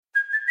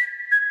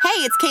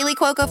Hey, it's Kaylee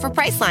Cuoco for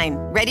Priceline.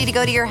 Ready to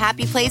go to your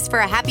happy place for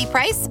a happy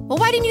price? Well,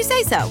 why didn't you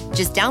say so?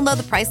 Just download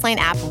the Priceline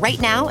app right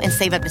now and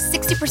save up to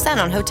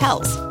 60% on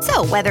hotels.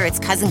 So whether it's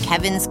Cousin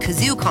Kevin's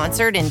Kazoo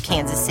Concert in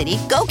Kansas City,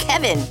 go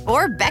Kevin,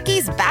 or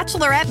Becky's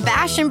Bachelorette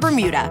Bash in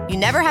Bermuda, you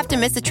never have to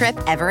miss a trip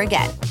ever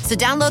again. So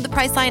download the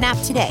Priceline app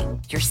today.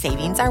 Your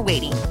savings are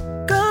waiting.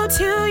 Go to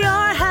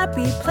your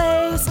happy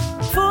place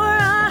for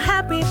a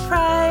happy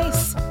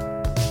price.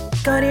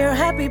 Go to your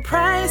happy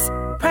price,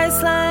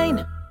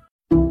 Priceline.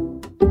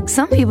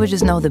 Some people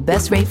just know the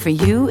best rate for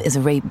you is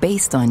a rate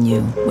based on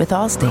you with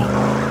Allstate.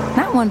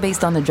 Not one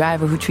based on the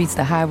driver who treats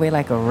the highway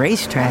like a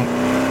racetrack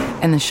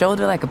and the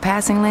shoulder like a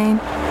passing lane.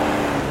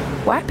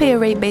 Why pay a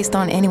rate based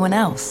on anyone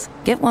else?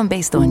 Get one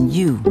based on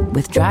you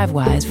with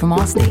DriveWise from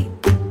Allstate.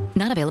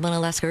 Not available in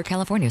Alaska or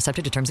California,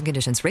 subject to terms and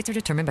conditions. Rates are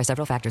determined by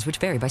several factors, which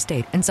vary by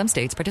state. In some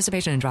states,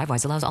 participation in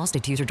DriveWise allows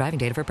Allstate to use your driving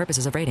data for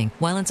purposes of rating.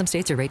 While in some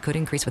states, your rate could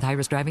increase with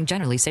high-risk driving.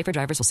 Generally, safer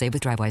drivers will save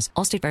with DriveWise.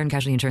 Allstate Fire and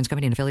Casualty Insurance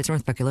Company and affiliates,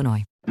 Northbrook,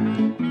 Illinois.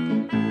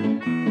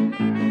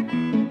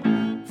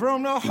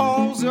 From the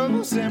halls of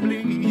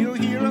assembly, you'll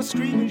hear us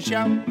scream and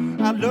shout.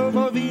 Our love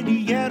of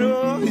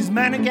Indiana is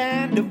manic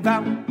and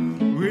devout.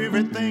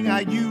 Everything I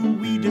you,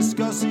 we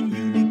discuss in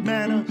unique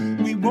manner.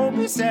 We won't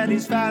be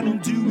satisfied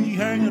until we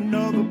hang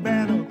another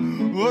banner.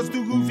 Us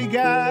two goofy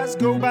guys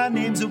go by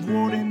names of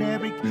Ward and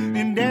Eric.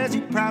 And as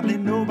you probably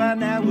know by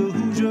now, we're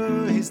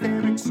Hoosier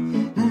Hysterics.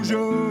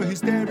 Hoosier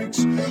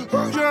Hysterics.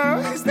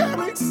 Hoosier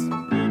Hysterics.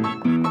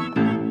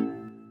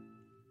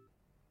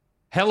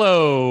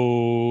 Hello,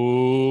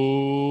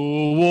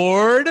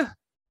 Ward.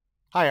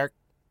 Hi, Eric.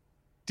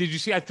 Did you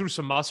see I threw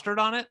some mustard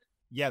on it?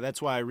 Yeah,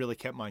 that's why I really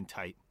kept mine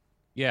tight.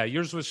 Yeah,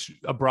 yours was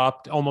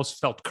abrupt,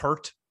 almost felt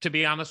curt, to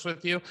be honest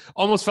with you.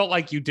 Almost felt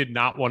like you did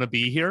not want to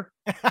be here.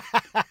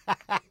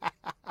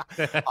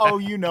 Oh,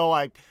 you know,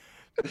 I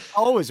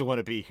always want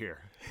to be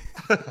here.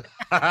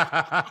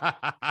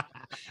 I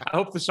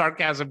hope the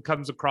sarcasm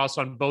comes across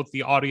on both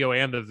the audio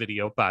and the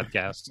video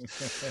podcast.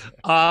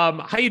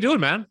 How you doing,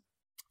 man?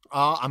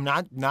 I'm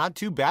not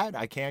too bad.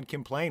 I can't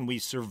complain. We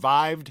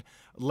survived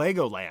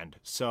Legoland,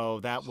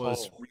 so that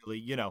was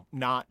really,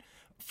 not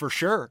for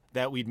sure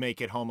that we'd make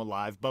it home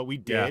alive, but we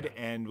did,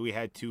 and we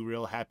had two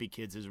real happy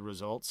kids as a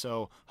result.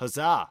 So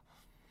huzzah!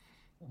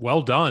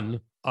 Well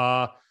done.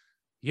 I've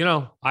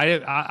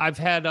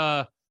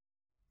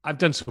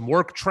done some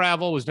work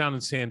travel. Was down in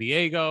San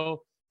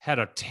Diego. Had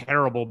a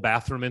terrible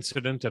bathroom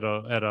incident at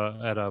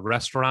a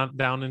restaurant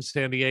down in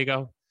San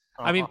Diego.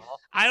 I mean,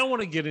 I don't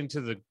want to get into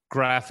the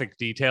graphic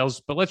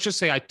details, but let's just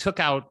say I took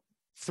out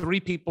 3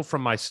 people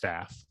from my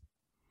staff.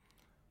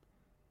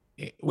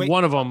 Wait,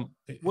 one of them,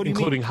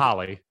 including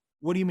Holly.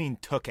 What do you mean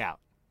took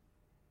out?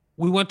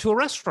 We went to a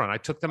restaurant. I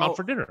took them out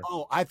for dinner.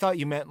 Oh, I thought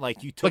you meant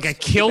like you took. Like I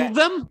killed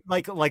them?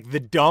 Like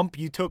the dump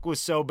you took was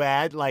so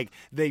bad, like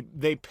they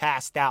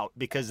passed out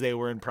because they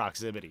were in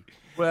proximity.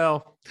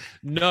 Well,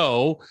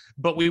 no,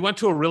 but we went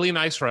to a really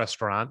nice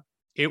restaurant.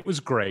 It was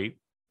great.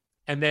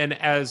 And then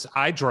as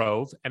I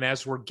drove and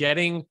as we're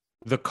getting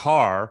the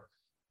car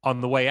on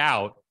the way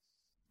out,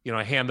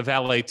 I hand the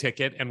valet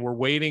ticket and we're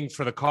waiting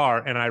for the car.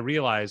 And I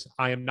realize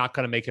I am not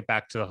going to make it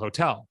back to the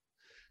hotel.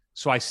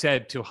 So I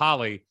said to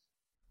Holly,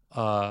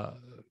 I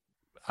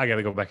got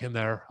to go back in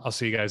there. I'll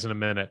see you guys in a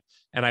minute.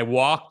 And I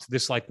walked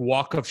this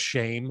walk of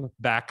shame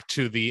back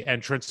to the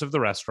entrance of the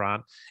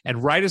restaurant.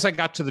 And right as I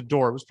got to the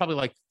door, it was probably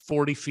like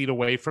 40 feet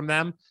away from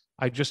them.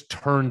 I just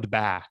turned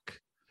back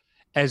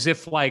as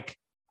if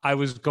I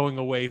was going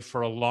away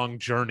for a long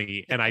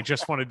journey and I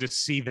just wanted to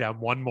see them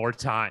one more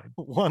time.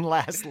 One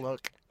last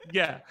look.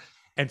 Yeah.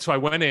 And so I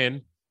went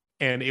in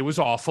and it was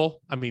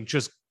awful. I mean,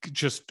 just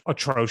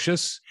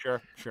atrocious.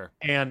 Sure.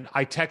 And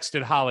I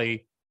texted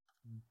Holly,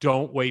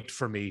 don't wait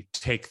for me.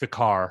 Take the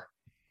car.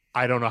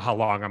 I don't know how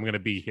long I'm going to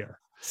be here.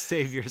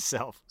 Save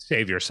yourself.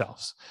 Save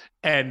yourselves.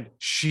 And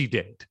she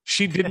did.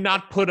 She did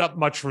not put up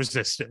much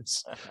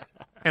resistance.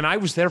 And I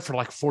was there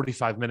for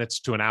 45 minutes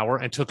to an hour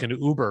and took an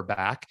Uber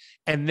back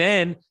and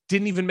then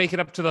didn't even make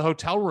it up to the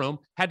hotel room,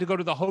 had to go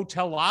to the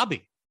hotel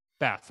lobby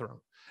bathroom.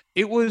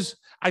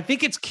 I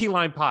think it's key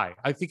lime pie.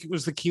 I think it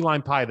was the key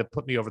lime pie that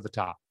put me over the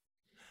top.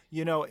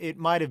 It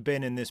might have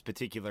been in this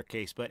particular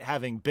case, but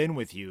having been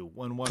with you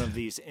when one of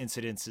these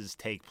incidences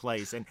take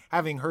place and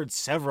having heard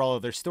several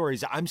other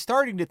stories, I'm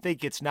starting to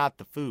think it's not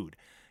the food.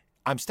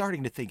 I'm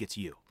starting to think it's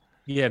you.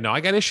 Yeah, no,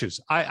 I got issues.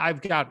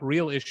 I've got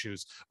real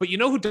issues. But you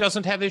know who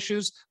doesn't have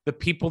issues? The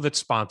people that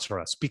sponsor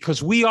us,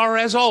 because we are,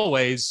 as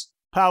always,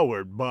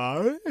 powered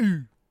by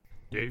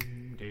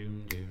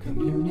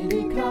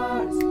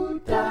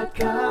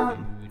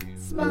CommunityCars.com,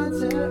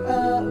 sponsor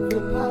of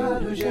the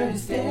pod, Hoosier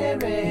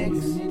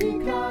Hysterics.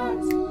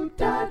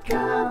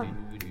 CommunityCars.com,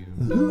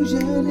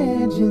 Hoosier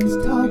Legends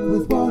talk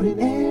with Ward and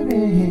Eric.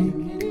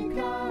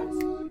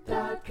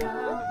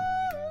 CommunityCars.com.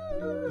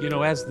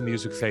 As the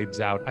music fades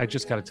out, I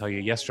just got to tell you,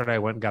 yesterday I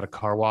went and got a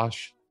car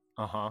wash.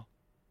 Uh-huh.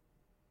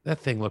 That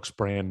thing looks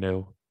brand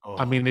new. Oh.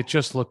 I mean, it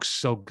just looks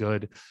so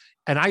good.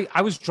 And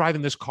I was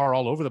driving this car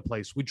all over the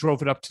place. We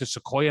drove it up to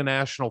Sequoia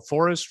National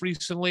Forest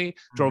recently,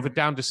 drove it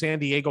down to San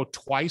Diego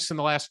twice in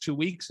the last 2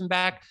 weeks and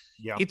back.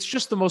 Yeah. It's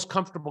just the most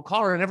comfortable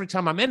car. And every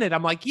time I'm in it,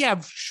 I'm like,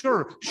 yeah,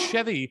 sure.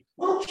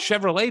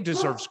 Chevrolet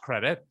deserves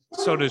credit.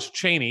 So does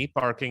Cheney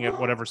barking at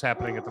whatever's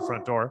happening at the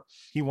front door.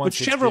 But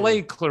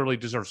Chevrolet clearly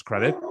deserves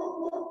credit.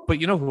 But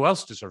you know who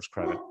else deserves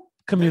credit?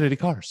 Community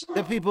Cars.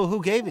 The people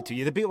who gave it to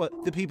you,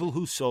 the people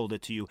who sold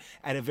it to you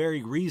at a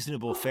very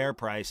reasonable, fair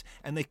price,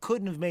 and they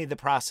couldn't have made the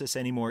process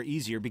any more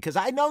easier, because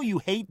I know you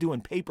hate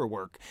doing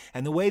paperwork,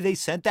 and the way they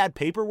sent that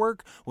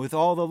paperwork with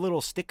all the little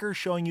stickers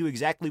showing you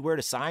exactly where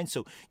to sign,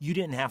 so you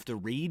didn't have to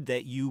read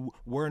that you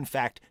were in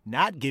fact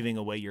not giving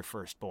away your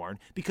firstborn,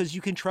 because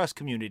you can trust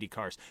Community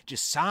Cars.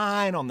 Just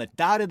sign on the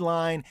dotted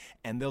line,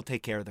 and they'll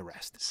take care of the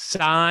rest.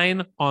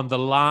 Sign on the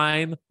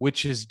line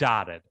which is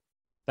dotted.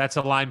 That's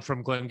a line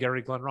from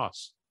Glengarry Glen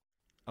Ross.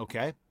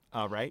 Okay.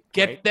 All right.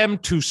 Get them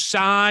to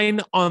sign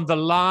on the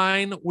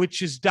line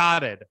which is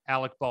dotted.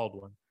 Alec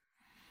Baldwin.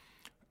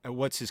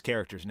 What's his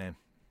character's name?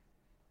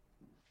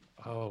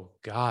 Oh,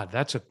 God,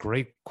 that's a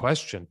great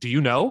question. Do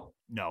you know?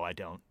 No, I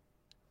don't.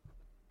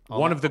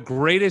 One of the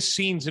greatest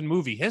scenes in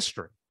movie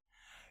history.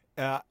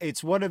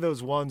 It's one of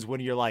those ones when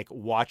you're like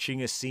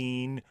watching a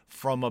scene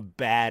from a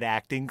bad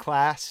acting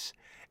class.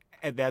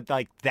 And that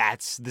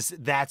that's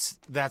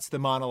the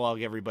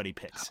monologue everybody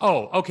picks.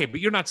 Oh, okay, but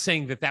you're not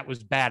saying that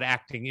was bad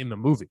acting in the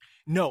movie.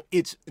 No,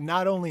 it's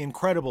not only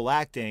incredible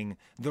acting,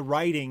 the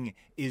writing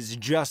is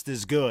just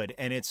as good,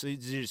 and it's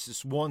just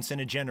this once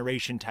in a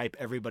generation type.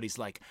 Everybody's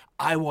like,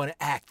 I want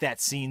to act that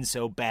scene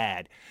so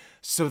bad,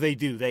 so they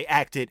do. They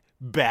act it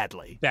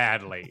badly.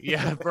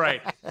 Yeah,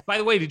 right. By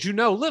the way, did you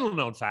know? Little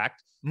known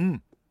fact.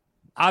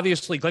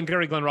 Obviously,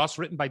 Glengarry Glen Ross,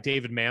 written by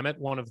David Mamet,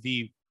 one of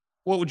the,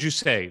 what would you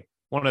say?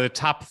 One of the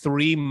top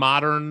 3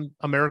 modern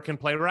American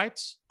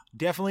playwrights.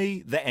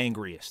 Definitely the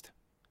angriest.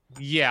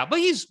 Yeah, but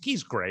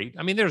he's great.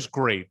 I mean, there's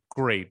great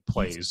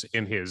plays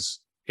in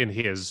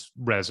his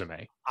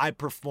resume. I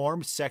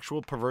performed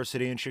Sexual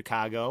Perversity in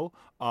Chicago.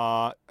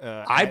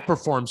 I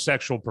performed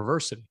Sexual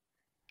Perversity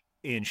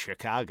in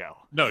Chicago.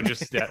 No,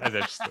 just all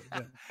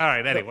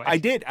right. Anyway, I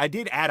did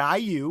at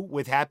IU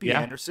with Happy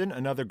Anderson,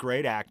 another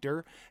great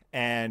actor.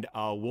 And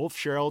Wolf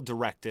Sherrill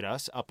directed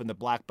us up in the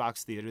Black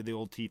Box Theater, the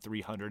old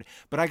T300.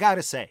 But I got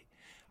to say,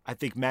 I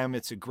think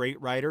Mamet's a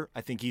great writer.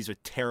 I think he's a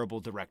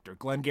terrible director.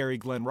 Glengarry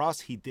Glen Ross,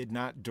 he did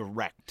not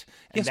direct.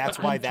 And yes, that's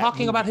but why I'm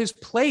talking about his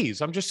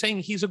plays. I'm just saying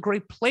he's a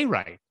great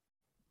playwright.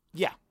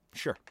 Yeah,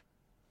 sure.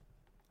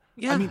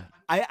 Yeah. I mean,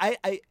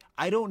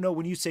 I don't know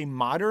when you say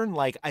modern,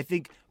 like I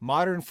think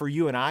modern for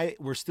you and I,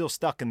 we're still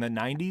stuck in the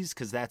 90s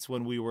because that's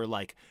when we were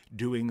like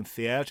doing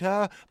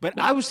theater. But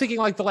I was thinking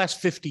like the last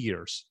 50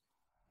 years.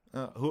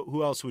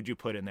 Who else would you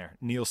put in there?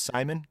 Neil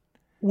Simon?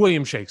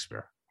 William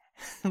Shakespeare.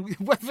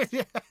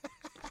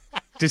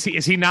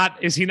 Is he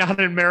not an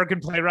American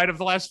playwright of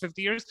the last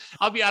 50 years?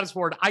 I'll be honest,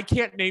 Ward, I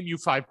can't name you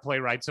 5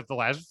 playwrights of the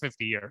last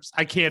 50 years.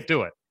 I can't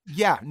do it.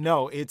 Yeah,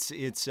 no, it's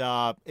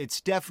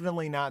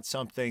definitely not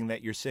something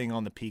that you're seeing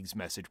on the Pigs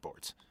message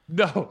boards.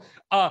 No.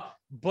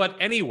 But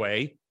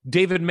anyway,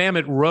 David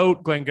Mamet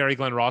wrote Glengarry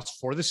Glen Ross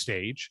for the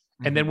stage.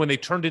 And then when they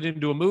turned it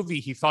into a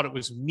movie, he thought it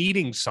was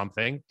needing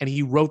something, and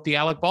he wrote the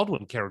Alec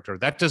Baldwin character.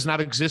 That does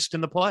not exist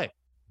in the play.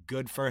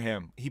 Good for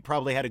him. He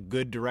probably had a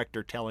good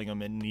director telling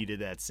him and needed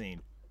that scene.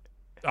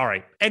 All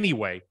right.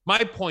 Anyway,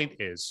 my point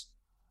is,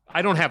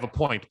 I don't have a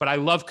point, but I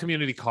love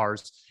Community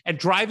Cars. And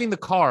driving the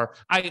car,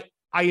 I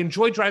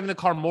enjoy driving the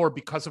car more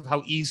because of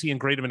how easy and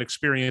great of an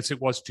experience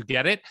it was to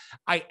get it.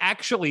 I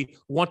actually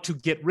want to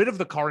get rid of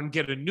the car and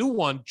get a new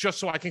one just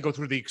so I can go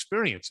through the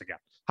experience again.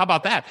 How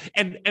about that?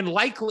 And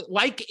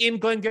like in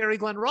Glengarry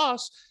Glen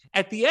Ross,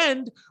 at the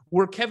end,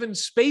 where Kevin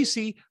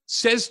Spacey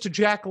says to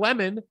Jack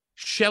Lemmon,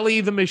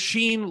 Shelley the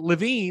Machine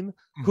Levine,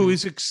 who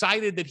is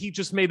excited that he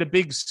just made a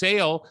big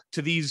sale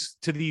to these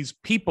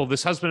people,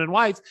 this husband and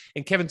wife,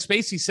 and Kevin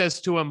Spacey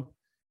says to him,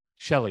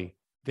 Shelley,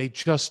 they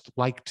just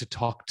like to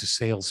talk to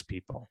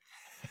salespeople.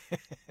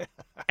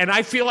 And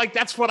I feel like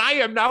that's what I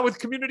am now with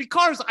Community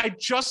Cars. I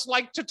just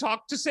like to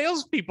talk to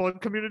salespeople in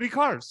Community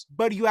Cars.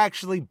 But you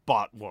actually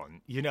bought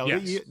one. You know,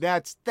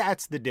 yes.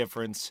 That's the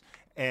difference.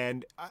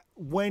 And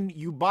when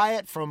you buy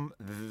it from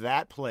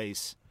that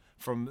place,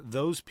 from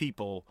those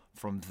people,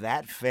 from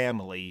that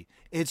family,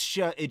 it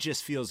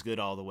just feels good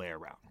all the way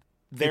around.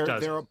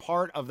 They're a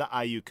part of the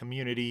IU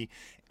community,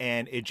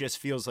 and it just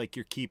feels like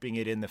you're keeping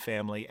it in the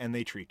family, and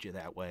they treat you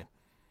that way.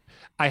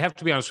 I have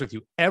to be honest with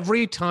you.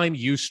 Every time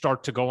you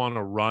start to go on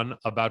a run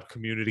about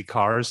Community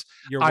Cars,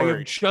 I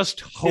am just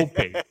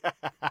hoping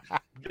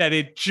that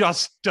it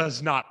just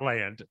does not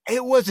land.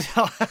 It was.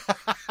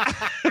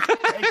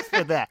 Thanks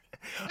for that.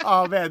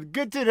 Oh, man.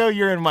 Good to know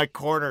you're in my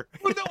corner.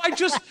 Well, no, I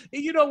just,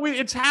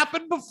 it's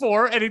happened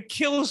before and it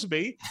kills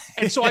me.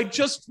 And so I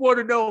just want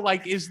to know,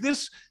 like, is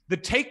this, the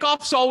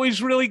takeoff's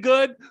always really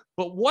good,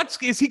 but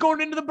is he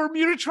going into the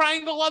Bermuda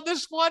Triangle on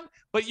this one?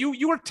 But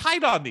you were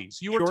tight on these.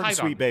 You were tight on these.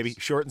 Short and sweet, baby.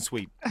 Short and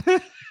sweet.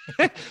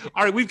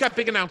 All right, we've got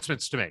big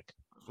announcements to make.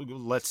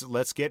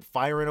 Let's get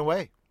firing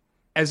away.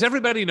 As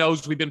everybody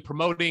knows, we've been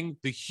promoting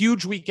the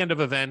huge weekend of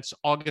events,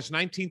 August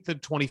 19th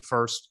and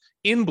 21st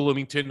in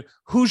Bloomington,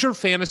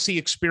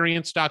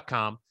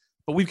 HoosierFantasyExperience.com.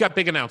 But we've got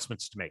big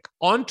announcements to make.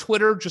 On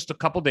Twitter, just a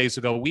couple days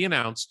ago, we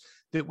announced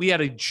that we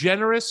had a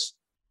generous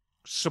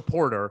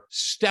supporter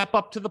step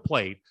up to the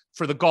plate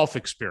for the golf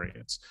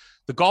experience.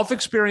 The golf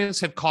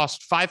experience had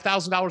cost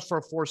 $5,000 for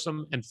a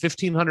foursome and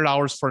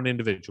 $1,500 for an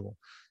individual.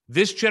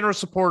 This generous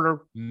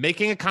supporter,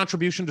 making a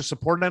contribution to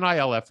support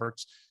NIL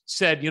efforts,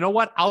 said, you know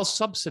what? I'll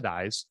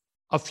subsidize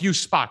a few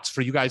spots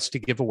for you guys to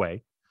give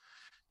away.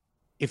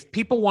 If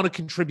people want to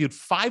contribute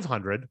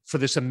 $500 for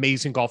this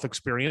amazing golf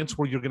experience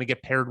where you're going to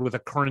get paired with a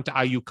current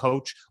IU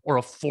coach or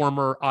a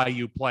former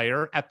IU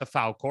player at the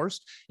foul course,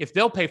 if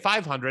they'll pay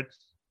 $500,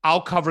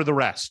 I'll cover the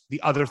rest,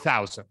 the other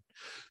 $1,000.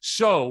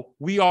 So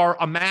we are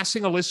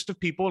amassing a list of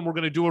people and we're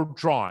going to do a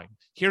drawing.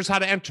 Here's how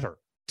to enter.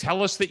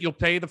 Tell us that you'll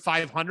pay the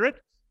 $500.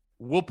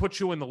 We'll put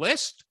you in the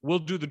list. We'll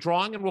do the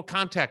drawing and we'll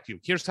contact you.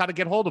 Here's how to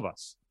get hold of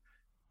us.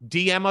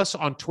 DM us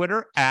on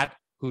Twitter at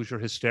Hoosier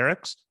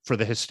Hysterics for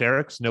the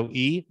hysterics. No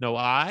E, no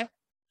I.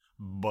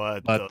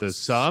 But the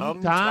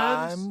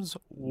sometimes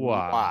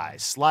why.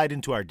 Slide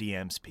into our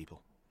DMs,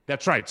 people.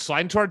 That's right.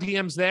 Slide into our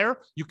DMs there.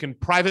 You can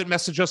private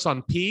message us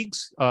on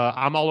Peegs.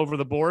 I'm all over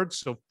the board,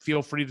 so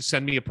feel free to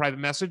send me a private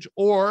message.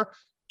 Or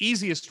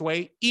easiest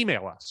way,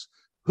 email us.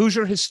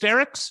 Hoosier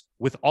Hysterics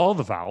with all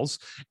the vowels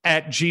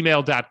at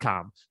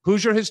gmail.com.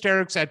 Hoosier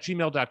Hysterics at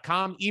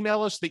gmail.com.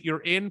 Email us that you're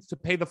in to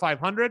pay the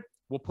 $500.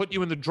 We'll put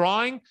you in the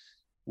drawing.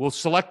 We'll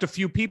select a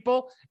few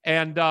people,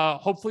 and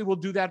hopefully we'll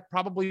do that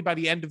probably by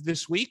the end of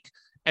this week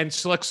and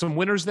select some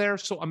winners there.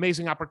 So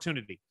amazing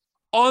opportunity.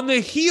 On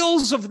the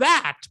heels of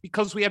that,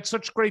 because we had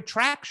such great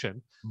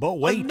traction. But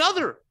wait,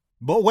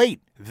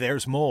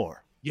 there's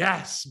more.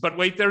 Yes, but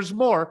wait, there's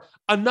more.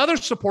 Another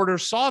supporter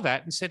saw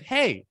that and said,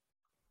 hey,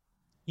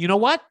 you know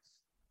what?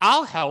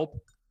 I'll help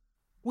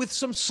with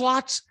some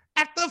slots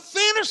at the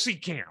fantasy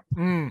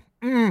camp.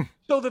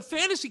 So the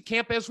fantasy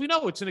camp, as we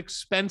know, it's an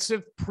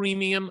expensive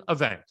premium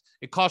event.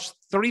 It costs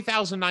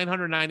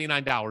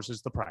 $30,999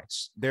 is the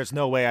price. There's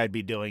no way I'd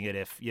be doing it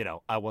if,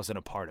 I wasn't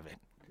a part of it.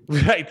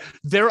 Right.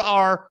 There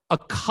are a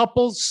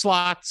couple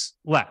slots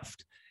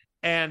left.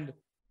 And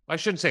I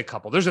shouldn't say a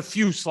couple. There's a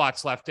few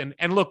slots left.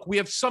 And look, we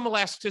have some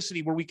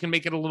elasticity where we can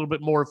make it a little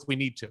bit more if we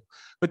need to.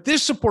 But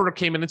this supporter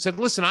came in and said,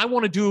 listen, I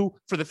want to do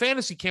for the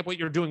fantasy camp what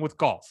you're doing with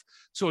golf.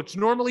 So it's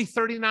normally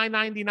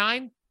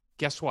 $39.99.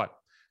 Guess what?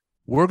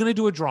 We're going to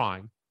do a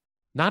drawing,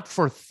 not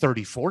for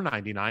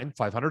 $34.99,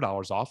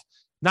 $500 off,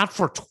 not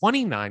for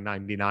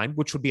 $29.99,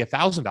 which would be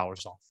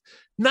 $1,000 off,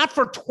 not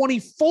for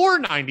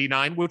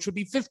 $24.99, which would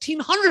be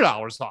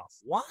 $1,500 off.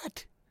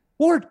 What?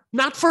 Or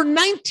not for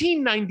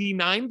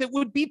 $19.99, that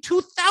would be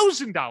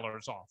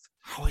 $2,000 off.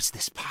 How is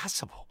this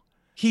possible?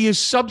 He is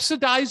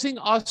subsidizing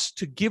us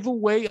to give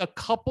away a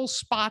couple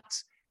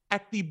spots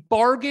at the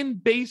bargain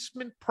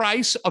basement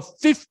price of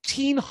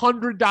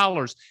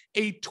 $1,500,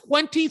 a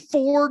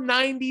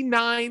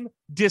 $24.99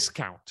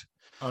 discount.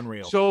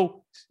 Unreal.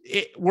 So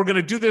we're going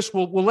to do this.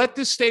 We'll let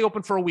this stay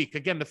open for a week.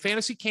 Again, the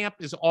fantasy camp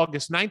is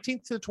August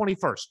 19th to the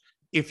 21st.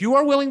 If you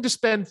are willing to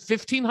spend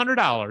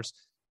 $1,500,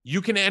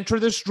 you can enter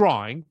this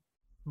drawing.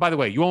 By the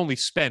way, you only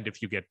spend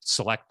if you get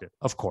selected,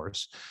 of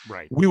course.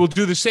 Right. We will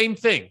do the same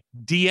thing.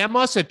 DM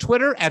us at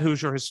Twitter at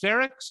Hoosier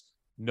Hysterics.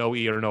 No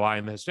E or no I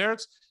in the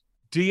hysterics.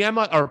 DM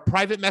us or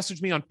private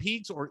message me on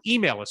Peegs or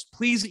email us.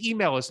 Please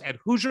email us at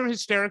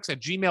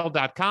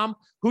HoosierHysterics@gmail.com.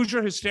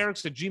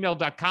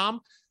 HoosierHysterics@gmail.com.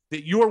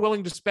 That you are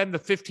willing to spend the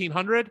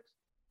 $1,500.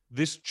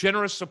 This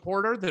generous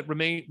supporter that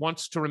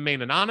wants to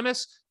remain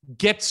anonymous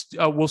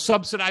will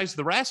subsidize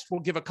the rest. We'll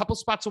give a couple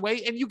spots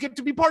away, and you get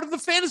to be part of the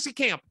fantasy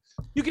camp.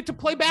 You get to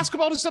play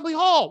basketball at Assembly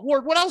Hall.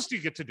 Ward, what else do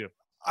you get to do?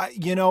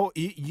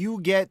 You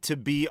get to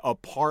be a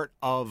part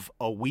of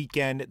a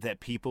weekend that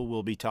people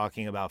will be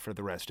talking about for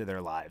the rest of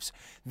their lives.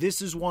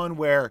 This is one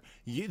where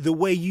the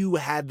way you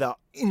had the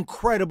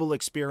incredible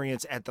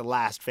experience at the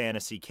last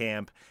fantasy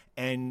camp,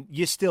 and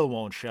you still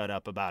won't shut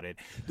up about it.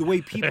 The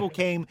way people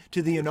came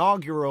to the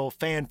inaugural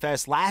Fan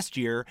Fest last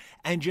year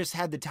and just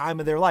had the time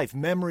of their life,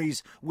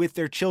 memories with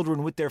their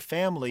children, with their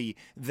family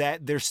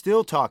that they're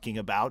still talking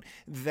about,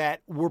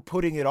 that we're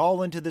putting it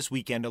all into this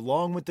weekend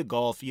along with the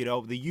golf,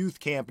 the youth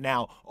camp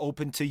now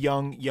open to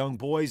young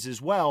boys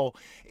as well.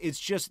 It's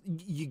just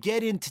you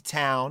get into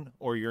town,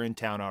 or you're in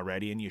town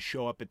already, and you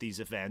show up at these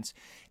events,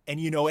 and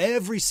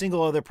every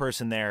single other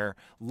person there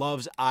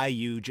loves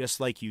IU just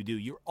like you do.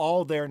 You're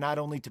all there not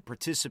only to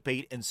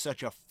participate in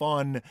such a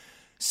fun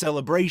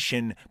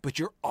celebration, but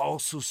you're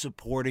also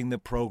supporting the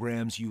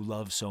programs you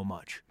love so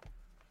much.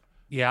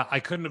 Yeah, I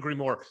couldn't agree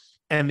more.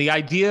 And the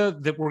idea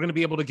that we're going to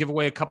be able to give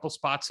away a couple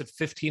spots at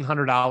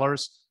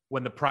 $1,500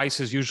 when the price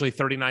is usually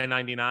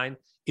 $39.99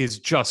 is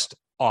just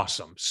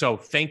awesome. So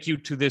thank you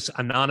to this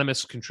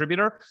anonymous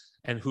contributor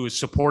and who is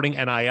supporting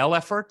NIL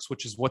efforts,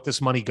 which is what this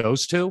money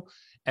goes to.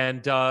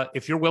 And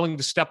if you're willing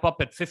to step up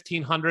at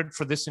 $1,500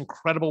 for this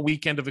incredible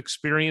weekend of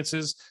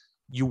experiences,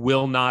 you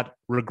will not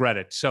regret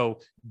it. So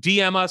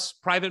DM us,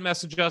 private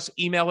message us,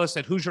 email us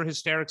at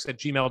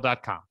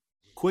HoosierHysterics@gmail.com.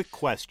 Quick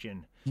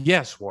question.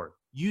 Yes, Ward.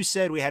 You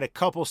said we had a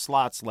couple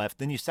slots left.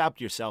 Then you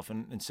stopped yourself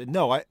and said,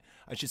 no, I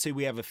should say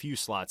we have a few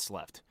slots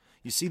left.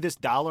 You see this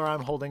dollar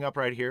I'm holding up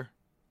right here?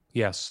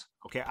 Yes.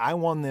 Okay, I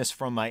won this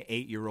from my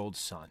 8-year-old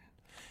son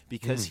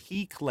because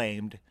he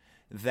claimed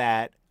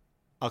that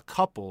a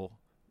couple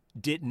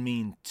didn't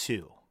mean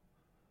two.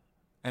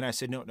 And I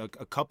said, no,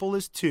 a couple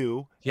is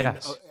two.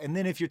 Yes. And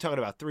then if you're talking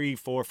about 3,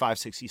 4, 5,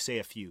 6, you say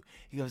a few.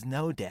 He goes,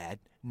 no, Dad,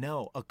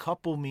 no. A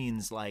couple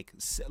means like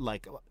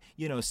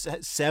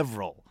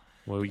several.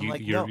 Well,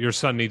 No. your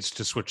son needs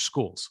to switch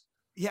schools.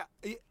 Yeah.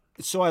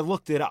 So I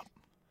looked it up.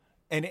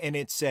 And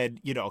it said,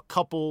 a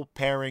couple,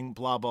 pairing,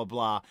 blah, blah,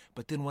 blah.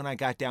 But then when I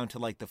got down to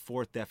like the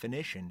fourth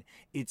definition,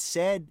 it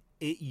said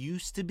it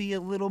used to be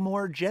a little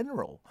more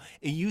general.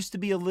 It used to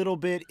be a little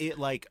bit,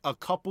 like a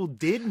couple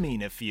did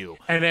mean a few.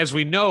 And as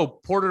we know,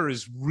 Porter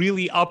is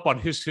really up on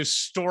his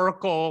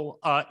historical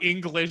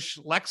English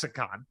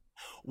lexicon.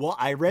 Well,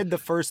 I read the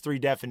first 3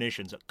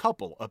 definitions: a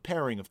couple, a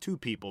pairing of 2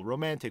 people,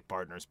 romantic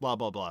partners, blah,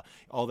 blah, blah,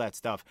 all that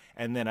stuff.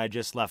 And then I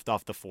just left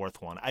off the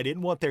 4th one. I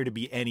didn't want there to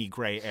be any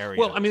gray area.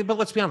 Well, I mean, but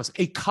let's be honest.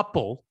 A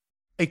couple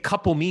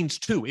means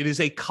 2. It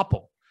is a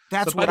couple.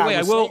 That's but by what the way, I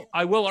was saying.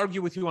 I will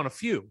argue with you on a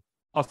few.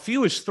 A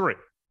few is 3.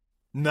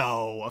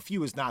 No, a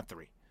few is not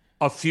 3.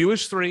 A few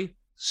is 3.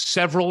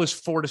 Several is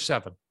 4 to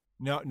 7.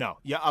 No.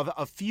 Yeah,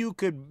 a few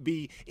could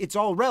be, it's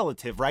all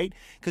relative, right?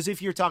 Because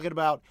if you're talking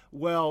about,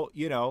 well,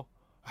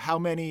 how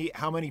many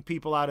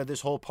people out of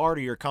this whole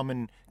party are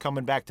coming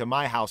back to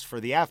my house for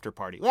the after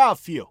party? Well, a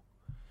few.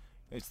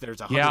 There's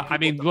 100 Yeah, I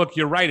mean, people. look,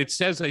 you're right. It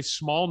says a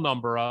small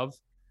number of.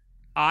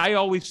 I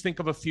always think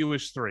of a few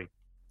as 3.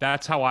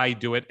 That's how I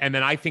do it. And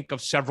then I think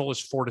of several as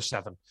 4 to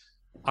 7.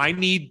 I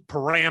need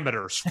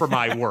parameters for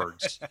my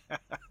words.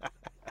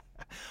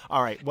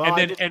 All right. Well,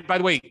 and by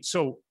the way,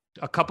 so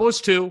a couple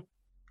is 2,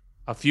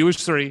 a few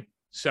is 3,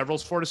 several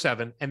is 4 to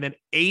 7, and then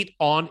 8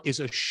 on is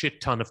a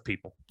shit ton of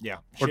people. Yeah.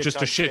 Or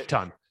just a shit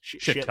ton.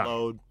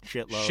 Shitload.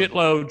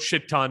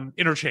 Shit ton,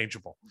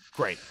 interchangeable.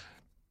 Great.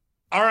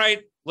 All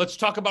right, let's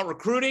talk about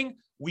recruiting.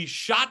 We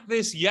shot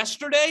this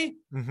yesterday,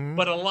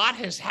 but a lot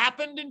has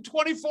happened in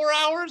 24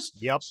 hours.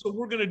 Yep. So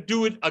we're going to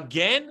do it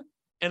again.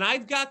 And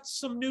I've got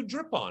some new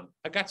drip on.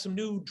 I got some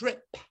new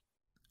drip.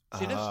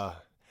 See this?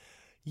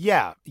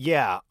 Yeah.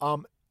 Yeah.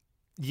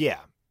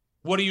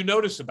 What do you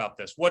notice about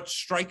this? What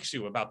strikes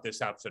you about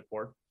this outfit,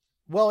 Ward?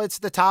 Well, it's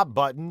the top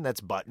button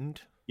that's buttoned.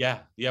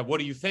 Yeah.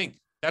 What do you think?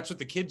 That's what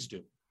the kids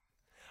do.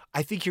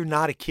 I think you're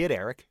not a kid,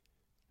 Eric.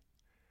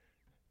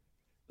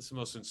 That's the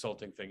most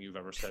insulting thing you've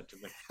ever said to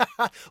me.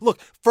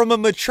 Look, from a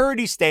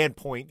maturity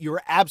standpoint,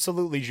 you're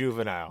absolutely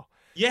juvenile.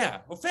 Yeah,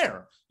 well,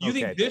 fair. You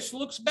think this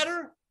looks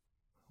better?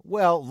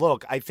 Well,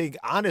 look, I think,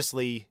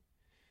 honestly,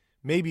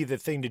 maybe the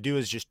thing to do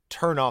is just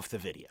turn off the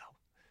video.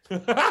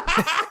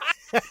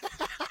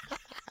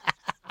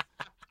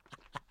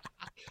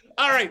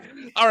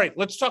 All right.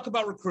 Let's talk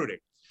about recruiting.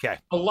 Okay.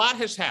 A lot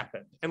has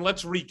happened, and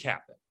let's recap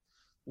it.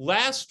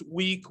 Last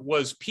week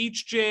was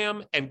Peach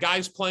Jam and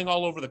guys playing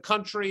all over the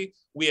country.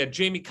 We had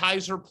Jamie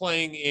Kaiser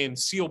playing in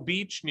Seal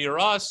Beach near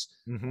us.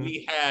 Mm-hmm.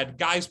 We had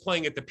guys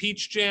playing at the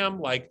Peach Jam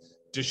like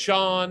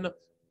Deshaun,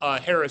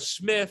 Harris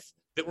Smith,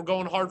 that were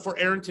going hard for.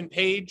 Arrington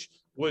Page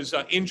was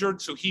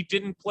injured, so he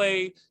didn't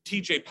play.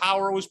 TJ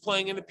Power was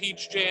playing in the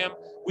Peach Jam.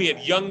 We had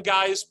young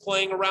guys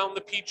playing around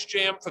the Peach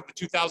Jam for the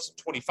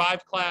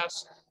 2025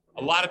 class.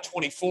 A lot of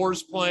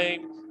 24s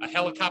playing. A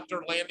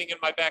helicopter landing in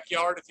my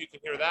backyard, if you can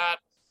hear that.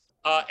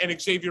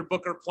 And Xavier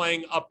Booker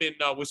playing up in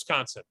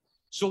Wisconsin.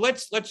 So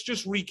let's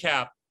just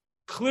recap.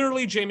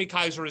 Clearly, Jamie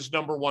Kaiser is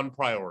number 1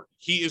 priority.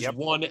 He is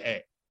 1A.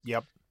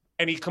 Yep.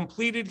 And he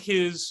completed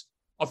his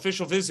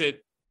official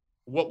visit,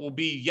 what will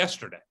be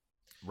yesterday.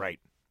 Right.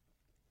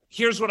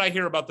 Here's what I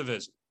hear about the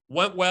visit.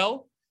 Went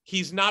well.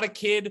 He's not a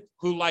kid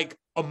who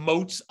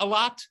emotes a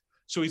lot.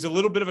 So he's a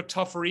little bit of a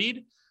tough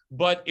read,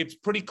 but it's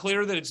pretty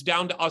clear that it's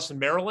down to us in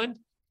Maryland.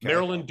 Okay.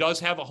 Maryland does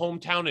have a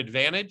hometown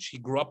advantage. He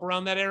grew up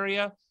around that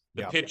area.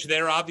 The pitch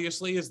there,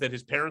 obviously, is that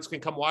his parents can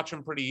come watch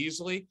him pretty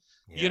easily,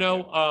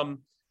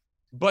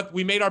 but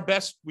we made our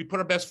best. We put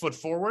our best foot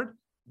forward.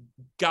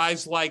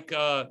 Guys like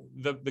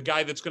the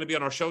guy that's going to be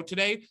on our show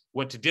today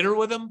went to dinner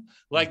with him.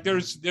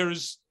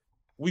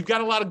 We've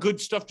got a lot of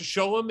good stuff to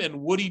show him, and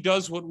Woody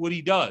does what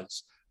Woody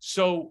does.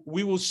 So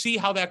we will see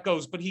how that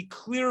goes, but he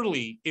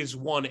clearly is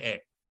 1A.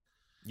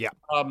 Yeah.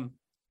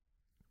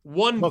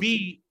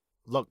 1B.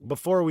 Look,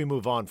 before we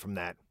move on from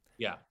that.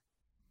 Yeah.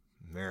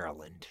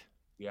 Maryland.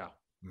 Yeah.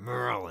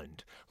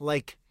 Maryland.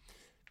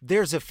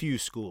 There's a few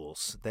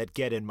schools that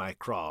get in my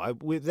craw.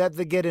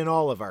 That get in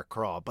all of our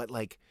craw, but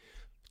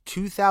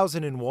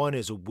 2001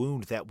 is a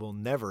wound that will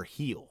never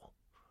heal.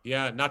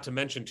 Yeah, not to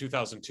mention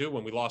 2002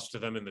 when we lost to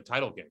them in the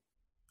title game.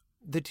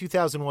 The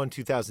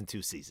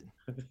 2001-2002 season.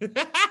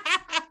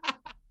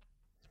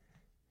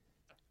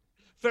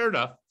 Fair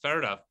enough.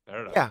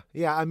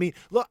 Yeah. I mean,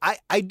 look,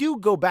 I do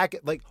go back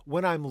at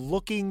when I'm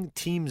looking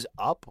teams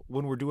up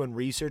when we're doing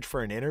research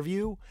for an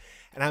interview,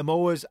 and I'm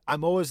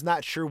always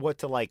not sure what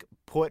to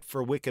put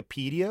for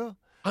Wikipedia.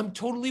 I'm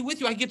totally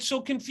with you. I get so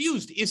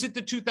confused. Is it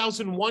the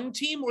 2001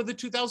 team or the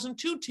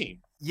 2002 team?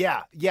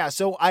 Yeah.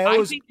 So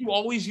I think you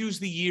always use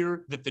the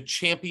year that the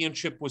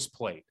championship was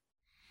played.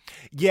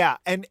 Yeah,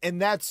 and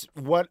that's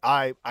what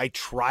I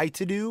try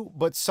to do,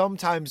 but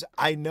sometimes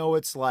I know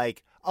it's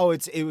like, oh,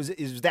 it was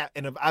that,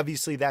 and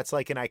obviously that's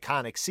like an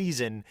iconic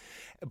season,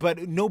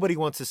 but nobody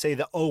wants to say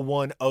the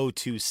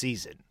 01-02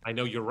 season. I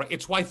know you're right.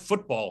 It's why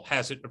baseball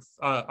has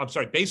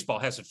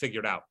it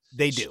figured out.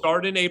 They do.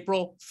 Start in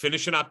April,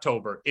 finish in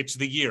October. It's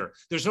the year.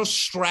 There's no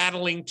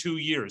straddling 2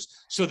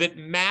 years so that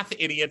math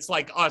idiots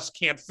like us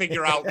can't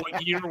figure out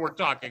what year we're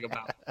talking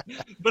about.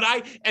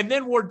 And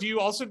then do you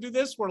also do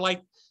this? Where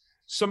like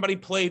somebody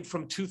played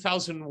from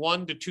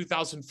 2001 to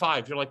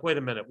 2005. You're like, wait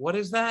a minute, what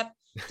is that?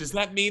 Does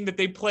that mean that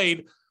they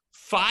played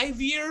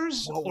 5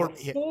 years or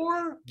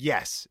 4?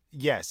 Yes,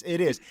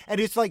 it is.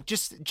 And it's like,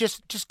 just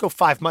go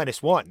 5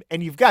 - 1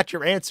 and you've got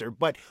your answer.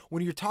 But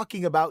when you're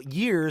talking about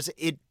years,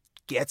 it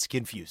gets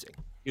confusing.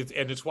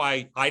 And it's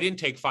why I didn't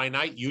take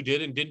finite. You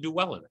did and didn't do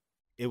well in it.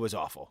 It was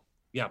awful.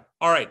 Yeah.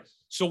 All right.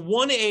 So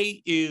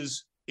 1A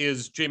is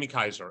Jamie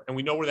Kaiser, and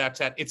we know where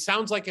that's at. It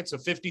sounds like it's a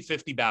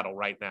 50-50 battle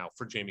right now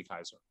for Jamie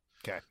Kaiser.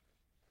 Okay.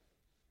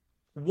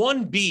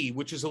 1B,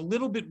 which is a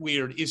little bit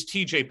weird, is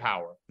TJ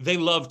Power. They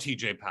love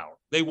TJ Power.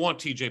 They want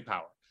TJ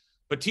Power.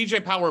 But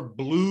TJ Power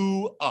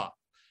blew up.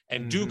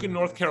 And Duke and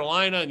North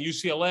Carolina and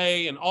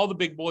UCLA and all the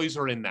big boys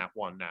are in that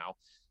one now.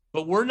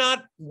 But we're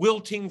not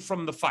wilting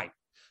from the fight.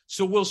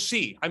 So we'll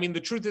see. I mean, the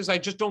truth is, I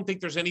just don't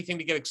think there's anything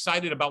to get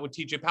excited about with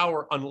TJ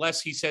Power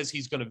unless he says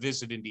he's going to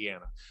visit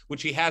Indiana,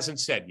 which he hasn't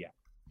said yet.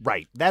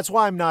 Right. That's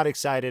why I'm not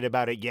excited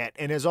about it yet.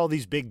 And as all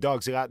these big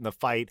dogs got in the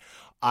fight,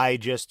 I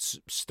just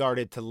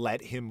started to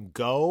let him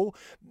go.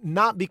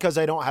 Not because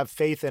I don't have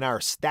faith in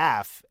our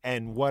staff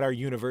and what our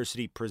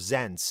university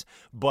presents,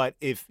 but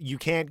if you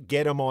can't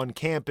get him on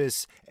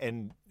campus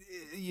and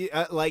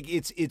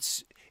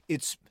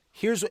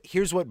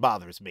here's what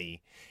bothers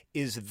me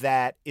is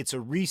that it's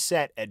a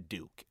reset at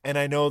Duke. And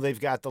I know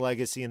they've got the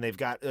legacy and they've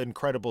got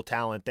incredible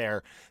talent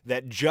there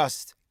that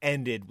just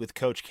ended with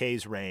Coach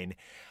K's reign.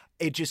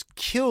 It just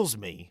kills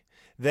me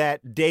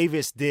that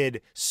Davis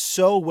did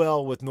so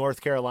well with North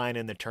Carolina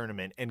in the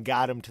tournament and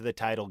got him to the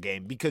title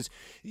game, because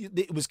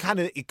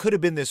it could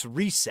have been this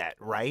reset,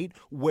 right?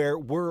 Where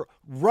we're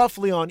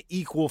roughly on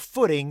equal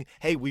footing.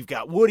 Hey, we've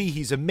got Woody.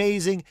 He's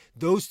amazing.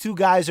 Those two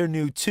guys are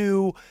new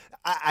too.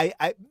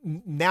 I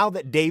now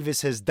that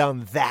Davis has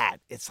done that,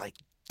 it's like,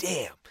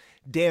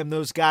 damn,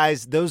 those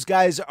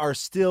guys are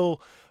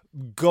still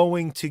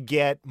going to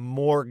get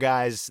more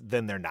guys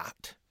than they're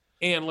not.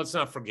 And let's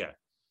not forget,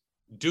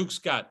 Duke's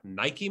got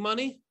Nike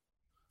money,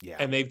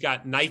 and they've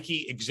got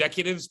Nike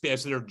executives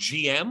as their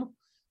GM.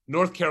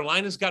 North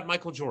Carolina's got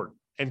Michael Jordan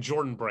and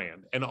Jordan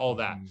Brand and all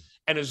that.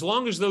 And as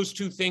long as those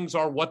two things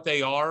are what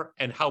they are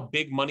and how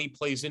big money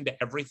plays into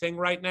everything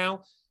right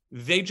now,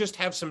 they just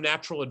have some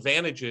natural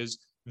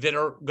advantages that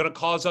are going to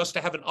cause us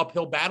to have an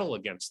uphill battle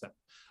against them.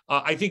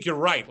 I think you're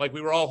right. Like,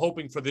 we were all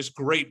hoping for this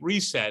great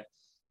reset.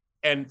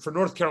 And for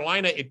North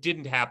Carolina, it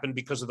didn't happen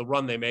because of the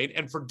run they made.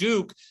 And for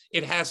Duke,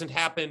 it hasn't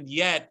happened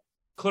yet.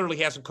 Clearly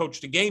hasn't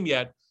coached a game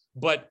yet,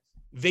 but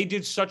they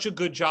did such a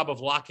good job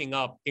of locking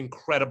up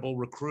incredible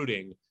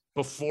recruiting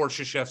before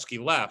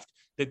Krzyzewski left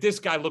that this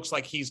guy looks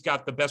like he's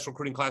got the best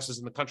recruiting classes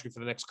in the country for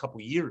the next couple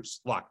of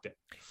years locked in.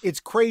 It's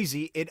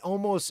crazy. It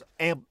almost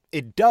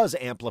it does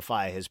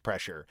amplify his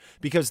pressure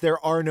because there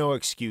are no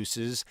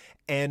excuses,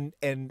 and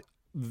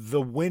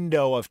the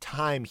window of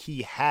time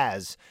he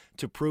has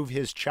to prove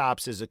his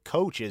chops as a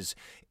coach is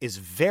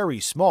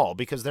very small,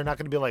 because they're not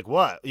going to be like,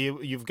 what?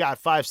 You've got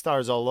 5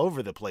 stars all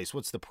over the place.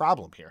 What's the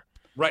problem here?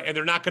 Right. And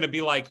they're not going to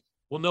be like,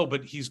 well, no,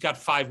 but he's got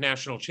 5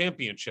 national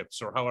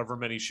championships or however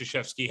many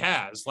Krzyzewski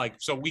has. Like,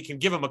 so we can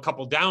give him a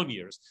couple down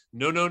years.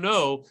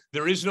 No.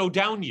 There is no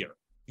down year.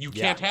 You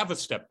can't have a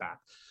step back.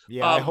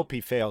 Yeah, I hope he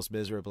fails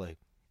miserably.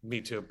 Me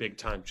too, big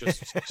time.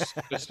 Just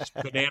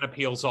banana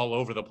peels all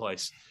over the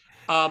place.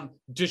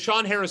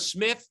 Deshaun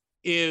Harris-Smith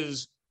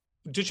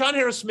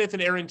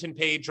and Arrington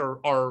Page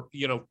are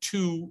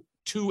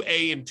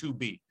 2A and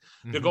 2B.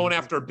 They're going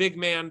after a big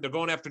man. They're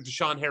going after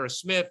Deshaun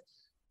Harris-Smith.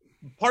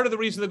 Part of the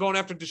reason they're going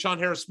after Deshaun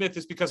Harris-Smith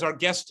is because our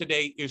guest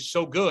today is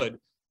so good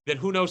that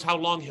who knows how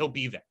long he'll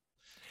be there.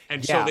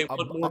 And so they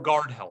want more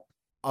guard help.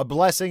 A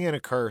blessing and a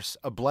curse.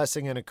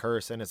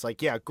 And it's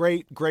like, yeah,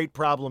 great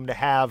problem to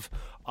have.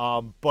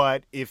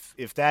 But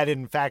if that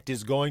in fact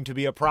is going to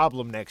be a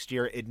problem next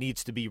year, it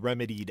needs to be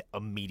remedied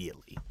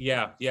immediately.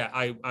 Yeah,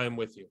 I'm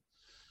with you.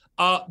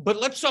 But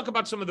let's talk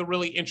about some of the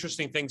really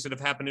interesting things that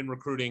have happened in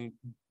recruiting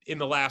in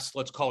the last,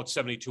 let's call it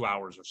 72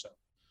 hours or so.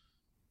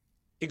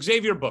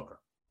 Xavier Booker,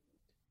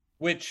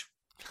 which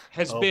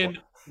has been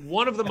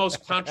one of the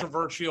most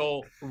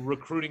controversial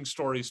recruiting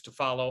stories to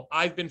follow.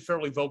 I've been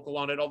fairly vocal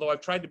on it, although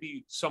I've tried to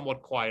be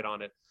somewhat quiet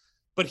on it.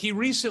 But he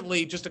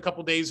recently, just a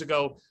couple days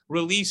ago,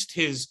 released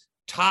his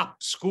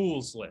top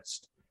schools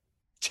list.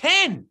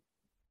 10.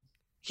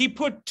 He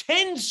put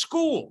 10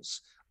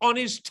 schools on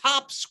his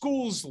top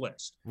schools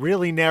list.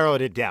 Really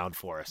narrowed it down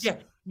for us. Yeah,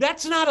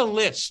 that's not a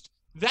list.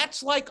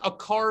 That's like a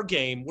car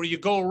game where you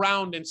go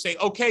around and say,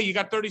 okay, you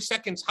got 30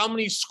 seconds. How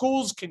many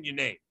schools can you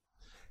name?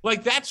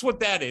 Like, that's what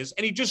that is.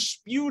 And he just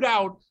spewed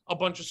out a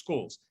bunch of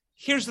schools.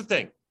 Here's the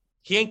thing.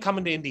 He ain't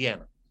coming to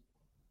Indiana.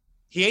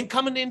 He ain't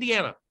coming to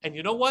Indiana. And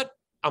you know what?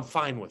 I'm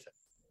fine with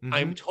it. Mm-hmm.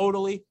 I'm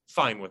totally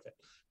fine with it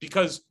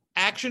because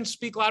actions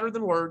speak louder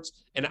than words.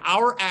 And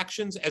our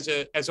actions as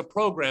a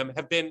program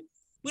have been,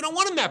 we don't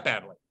want him that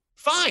badly.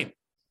 Fine.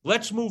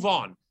 Let's move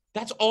on.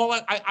 That's all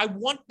I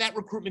want that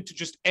recruitment to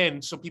just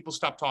end so people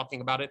stop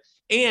talking about it.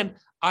 And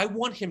I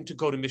want him to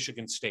go to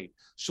Michigan State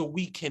so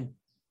we can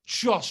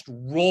just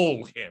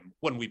roll him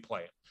when we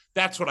play him.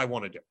 That's what I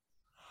want to do.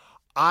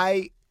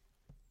 I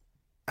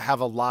have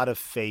a lot of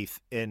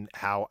faith in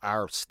how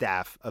our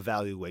staff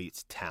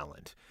evaluates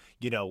talent.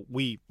 You know,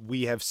 we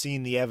have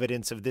seen the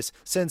evidence of this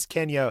since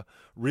Kenya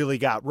really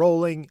got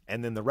rolling,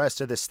 and then the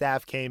rest of the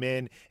staff came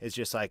in. It's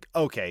just like,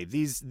 okay,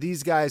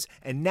 these guys,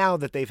 and now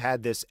that they've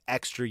had this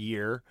extra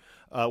year,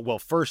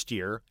 first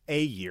year,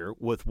 a year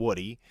with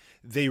Woody,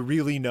 they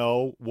really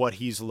know what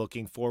he's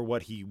looking for,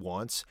 what he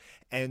wants.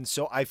 And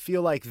so I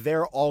feel like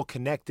they're all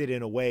connected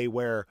in a way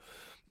where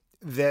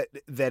that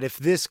if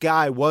this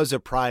guy was a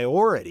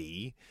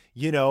priority,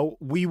 you know,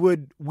 we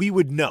would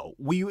know.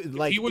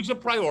 If he was a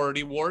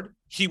priority, Ward,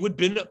 he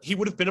would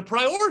have been a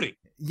priority.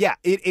 Yeah,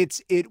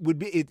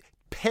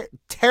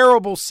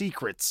 terrible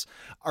secrets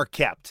are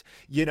kept.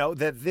 You know,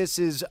 that this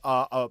is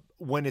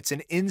when it's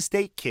an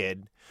in-state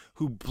kid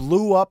who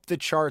blew up the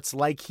charts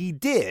like he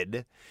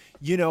did,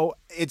 you know,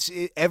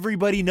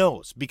 everybody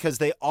knows because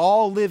they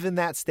all live in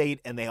that state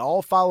and they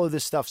all follow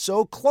this stuff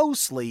so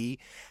closely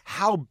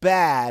how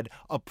bad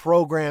a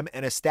program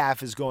and a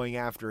staff is going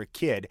after a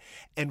kid.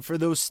 And for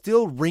those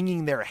still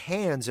wringing their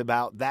hands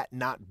about that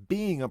not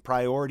being a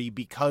priority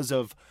because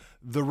of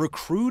the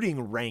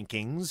recruiting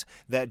rankings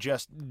that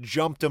just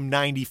jumped them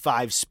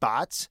 95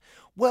 spots,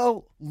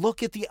 well,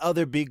 look at the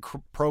other big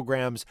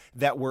programs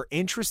that were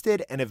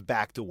interested and have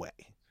backed away.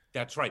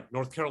 That's right.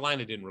 North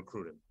Carolina didn't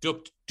recruit him.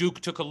 Duke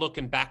took a look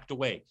and backed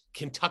away.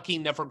 Kentucky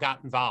never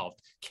got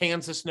involved.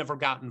 Kansas never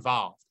got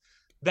involved.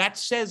 That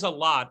says a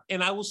lot.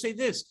 And I will say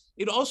this,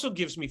 it also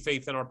gives me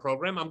faith in our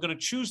program. I'm going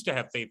to choose to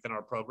have faith in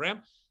our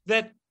program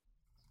that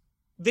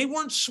they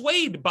weren't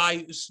swayed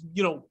by,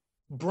 you know,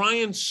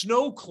 Brian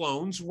Snow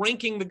clones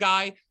ranking the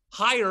guy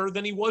higher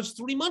than he was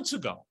 3 months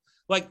ago.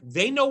 Like,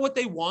 they know what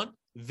they want.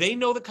 They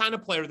know the kind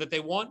of player that they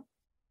want.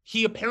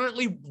 He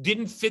apparently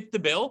didn't fit the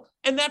bill,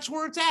 and that's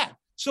where it's at.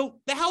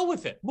 So the hell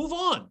with it. Move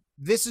on.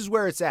 This is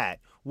where it's at.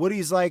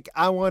 Woody's like,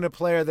 I want a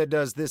player that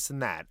does this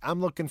and that. I'm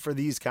looking for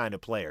these kind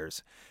of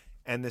players.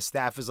 And the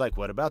staff is like,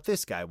 what about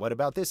this guy? What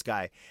about this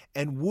guy?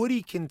 And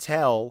Woody can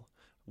tell,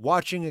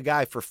 watching a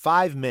guy for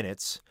 5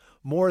 minutes,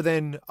 more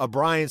than a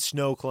Brian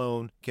Snow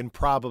clone can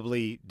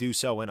probably do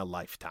so in a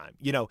lifetime.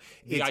 You know,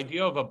 the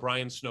idea of a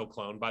Brian Snow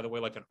clone, by the way,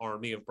 like an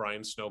army of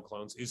Brian Snow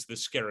clones, is the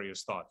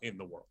scariest thought in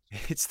the world.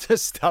 It's the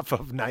stuff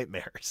of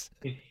nightmares.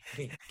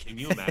 Can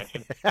you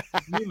imagine?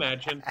 Can you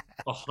imagine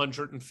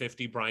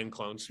 150 Brian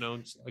Clone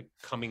Snows like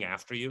coming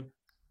after you?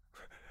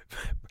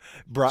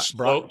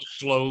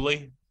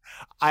 Slowly.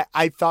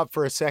 I thought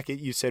for a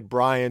second you said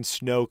Brian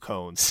Snow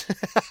cones.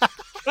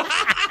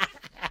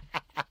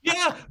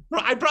 Yeah,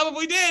 I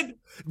probably did.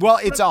 Well,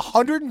 it's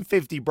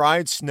 150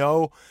 Brian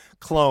Snow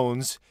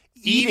clones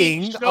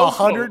eating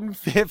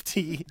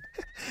 150.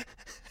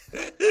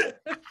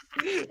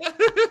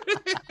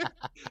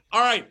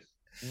 All right.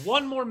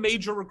 One more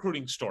major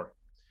recruiting story.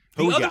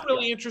 The other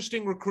really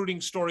interesting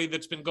recruiting story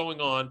that's been going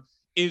on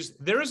is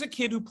there is a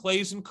kid who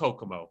plays in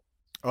Kokomo.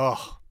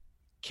 Oh.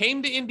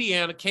 Came to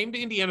Indiana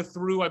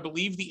through, I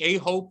believe, the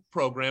A-Hope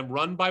program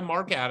run by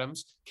Mark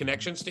Adams,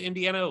 connections to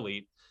Indiana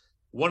Elite.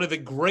 One of the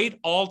great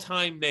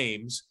all-time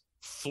names,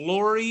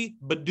 Flory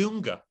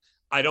Badunga.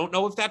 I don't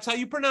know if that's how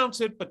you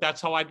pronounce it, but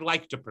that's how I'd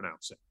like to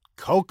pronounce it.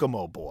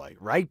 Kokomo boy,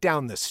 right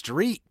down the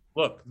street.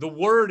 Look, the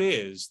word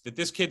is that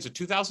this kid's a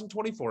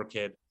 2024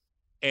 kid,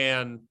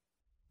 and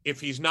if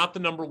he's not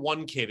the number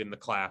one kid in the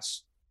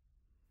class,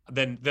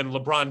 then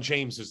LeBron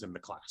James is in the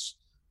class.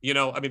 You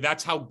know, I mean,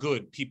 that's how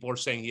good people are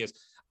saying he is.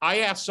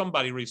 I asked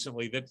somebody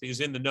recently that is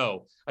in the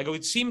know. I go,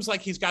 it seems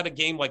like he's got a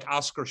game like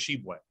Oscar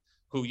Tshiebwe,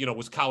 who, you know,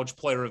 was College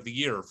Player of the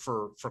Year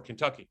for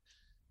Kentucky.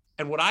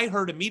 And what I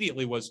heard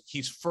immediately was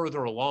he's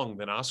further along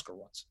than Oscar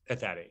was at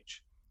that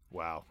age.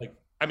 Wow. Like,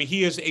 I mean,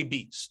 he is a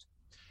beast.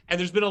 And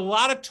there's been a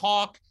lot of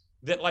talk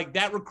that, like,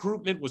 that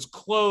recruitment was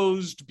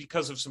closed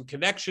because of some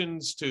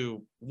connections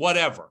to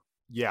whatever.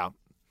 Yeah.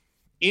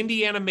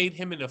 Indiana made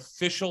him an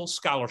official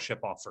scholarship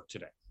offer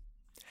today.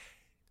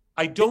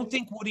 I don't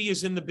think Woody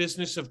is in the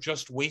business of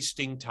just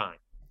wasting time.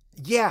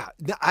 Yeah,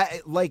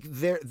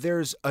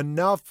 there's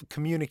enough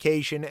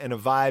communication and a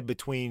vibe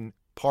between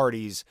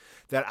parties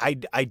that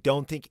I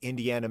don't think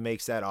Indiana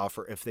makes that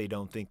offer if they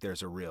don't think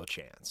there's a real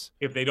chance.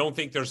 If they don't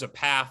think there's a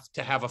path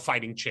to have a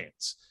fighting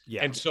chance.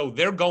 Yeah. And so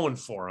they're going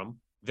for him.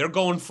 They're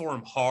going for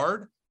him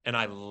hard, and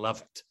I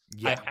love it.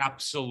 Yeah. I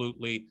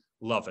absolutely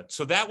love it.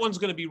 So that one's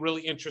going to be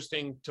really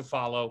interesting to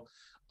follow.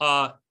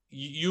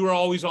 You are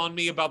always on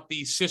me about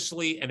the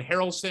Sicily and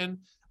Harrelson.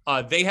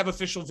 They have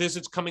official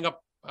visits coming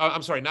up.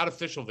 I'm sorry, not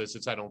official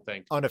visits, I don't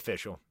think.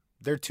 Unofficial.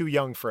 They're too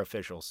young for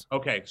officials.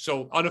 Okay,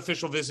 so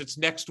unofficial visits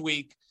next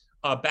week,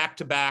 back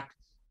to back.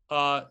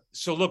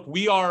 So look,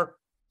 they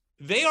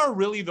are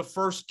really the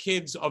first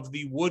kids of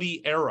the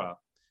Woody era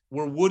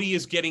where Woody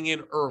is getting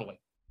in early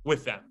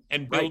with them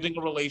and building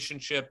a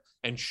relationship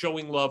and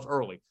showing love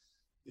early.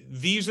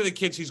 These are the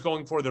kids he's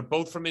going for. They're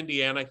both from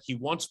Indiana. He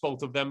wants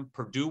both of them.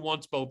 Purdue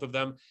wants both of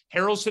them.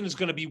 Harrelson is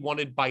going to be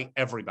wanted by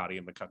everybody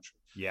in the country.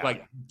 Yeah.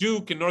 Like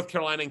Duke and North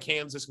Carolina and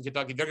Kansas and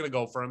Kentucky, they're going to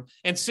go for him.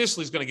 And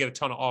Sicily's going to get a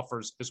ton of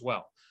offers as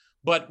well.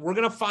 But we're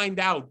going to find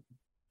out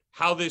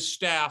how this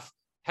staff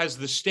has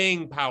the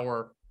staying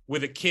power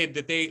with a kid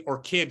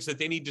kids that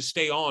they need to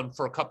stay on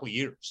for a couple of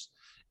years.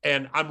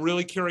 And I'm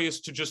really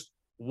curious to just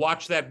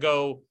watch that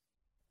go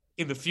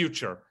in the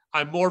future.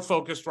 I'm more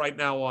focused right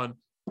now on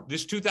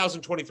this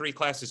 2023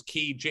 class is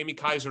key. Jamie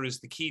Kaiser is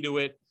the key to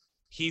it.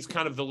 He's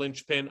kind of the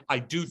linchpin. I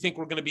do think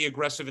we're going to be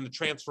aggressive in the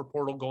transfer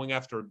portal going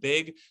after a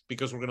big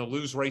because we're going to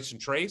lose Race and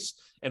Trace.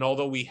 And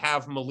although we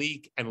have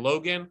Malik and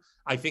Logan,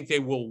 I think they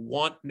will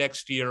want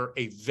next year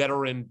a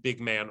veteran big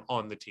man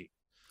on the team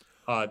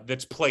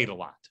that's played a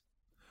lot.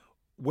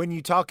 When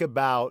you talk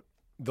about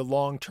the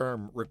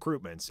long-term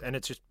recruitments, and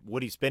it's just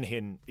Woody's been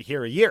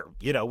here a year,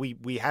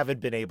 we haven't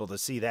been able to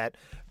see that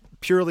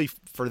purely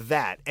for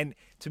that. And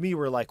to me,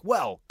 we're like,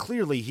 well,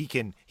 clearly he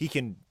can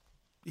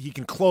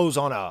close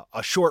on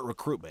a short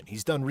recruitment.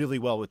 He's done really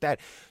well with that.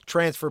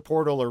 Transfer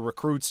portal or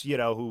recruits,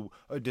 who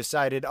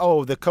decided,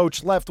 oh, the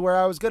coach left where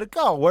I was going to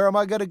go. Where am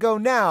I going to go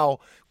now?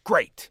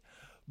 Great.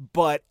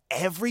 But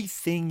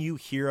everything you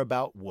hear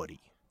about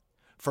Woody,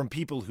 from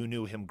people who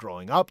knew him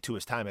growing up to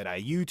his time at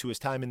IU to his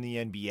time in the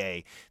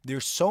NBA,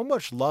 there's so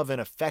much love and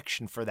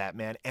affection for that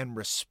man and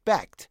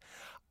respect.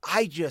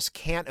 I just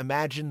can't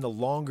imagine the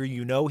longer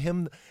you know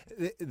him,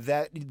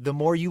 that the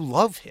more you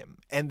love him.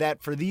 And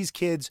that for these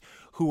kids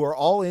who are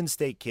all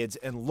in-state kids,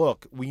 and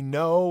look, we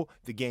know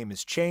the game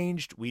has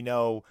changed. We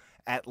know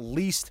at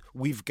least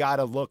we've got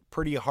to look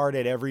pretty hard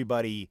at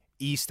everybody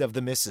east of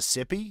the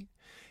Mississippi,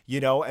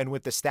 and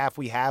with the staff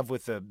we have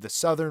with the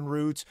Southern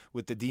roots,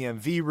 with the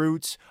DMV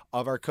roots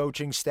of our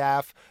coaching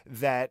staff,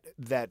 that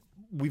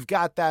we've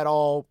got that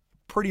all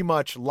pretty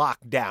much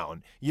locked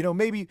down.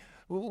 Maybe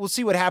we'll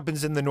see what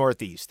happens in the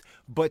Northeast.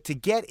 But to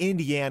get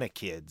Indiana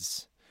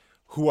kids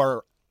who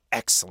are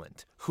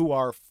excellent, who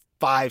are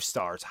 5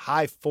 stars,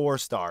 high 4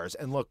 stars,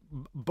 and look,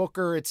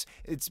 Booker, it's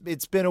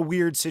been a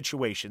weird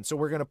situation, so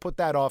we're going to put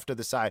that off to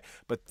the side.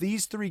 But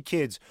these 3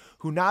 kids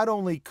who not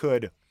only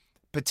could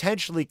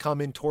potentially come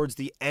in towards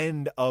the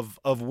end of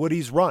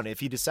Woody's run, if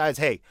he decides,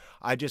 hey,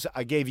 I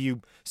gave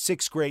you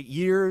 6 great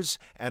years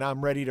and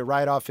I'm ready to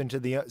ride off into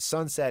the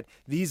sunset,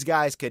 these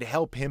guys could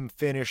help him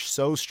finish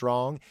so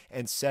strong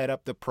and set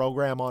up the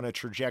program on a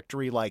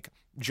trajectory like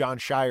John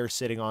Shire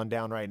sitting on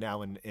down right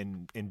now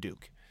in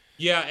Duke.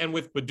 Yeah, and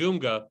with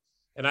Badunga,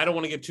 and I don't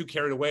want to get too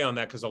carried away on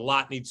that because a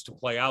lot needs to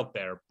play out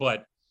there,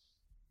 but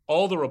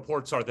all the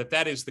reports are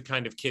that is the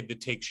kind of kid that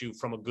takes you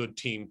from a good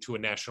team to a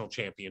national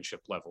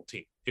championship level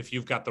team if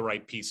you've got the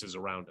right pieces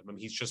around him. I mean,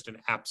 he's just an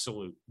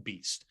absolute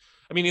beast.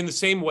 I mean, in the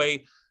same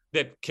way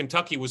that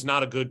Kentucky was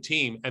not a good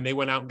team and they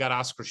went out and got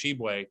Oscar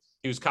Tshiebwe,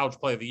 he was College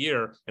Player of the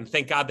Year, and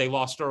thank God they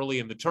lost early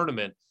in the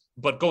tournament.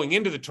 But going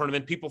into the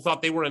tournament, people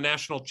thought they were a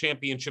national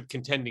championship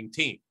contending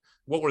team.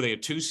 What were they, a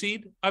 2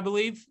 seed, I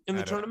believe, in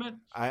the tournament?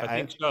 I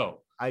think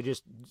so. I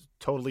just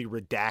totally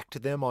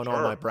redact them on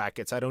all my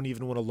brackets. I don't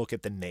even want to look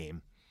at the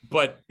name.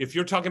 But if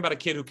you're talking about a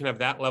kid who can have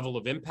that level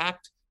of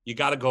impact, you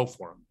got to go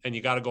for him and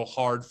you got to go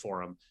hard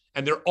for him.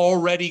 And they're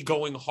already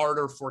going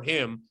harder for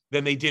him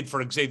than they did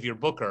for Xavier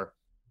Booker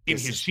in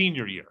his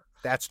senior year.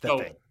 That's the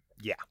thing.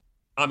 Yeah.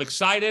 I'm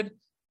excited.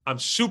 I'm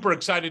super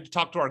excited to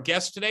talk to our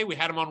guest today. We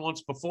had him on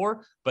once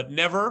before, but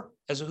never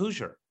as a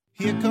Hoosier.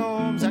 Here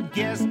comes our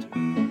guest.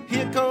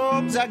 Here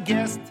comes our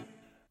guest.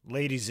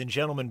 Ladies and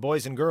gentlemen,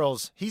 boys and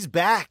girls, he's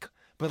back.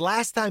 But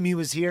last time he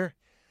was here,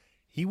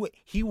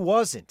 he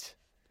wasn't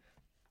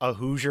a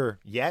Hoosier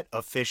yet,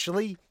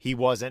 officially. He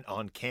wasn't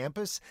on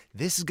campus.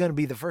 This is going to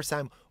be the first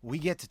time we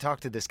get to talk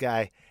to this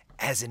guy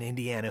as an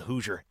Indiana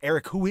Hoosier.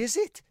 Eric, who is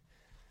it?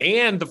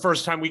 And the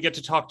first time we get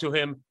to talk to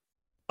him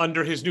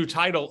under his new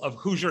title of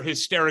Hoosier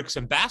Hysterics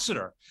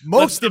Ambassador.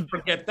 Most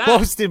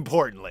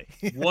importantly.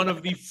 One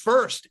of the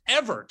first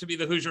ever to be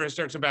the Hoosier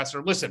Hysterics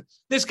Ambassador. Listen,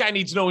 this guy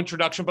needs no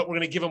introduction, but we're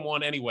going to give him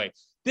one anyway.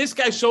 This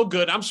guy's so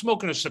good, I'm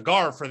smoking a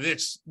cigar for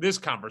this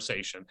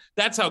conversation.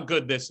 That's how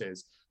good this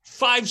is.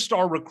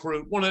 5-star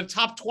recruit, one of the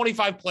top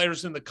 25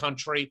 players in the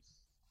country.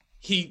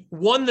 He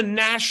won the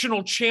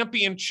national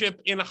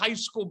championship in high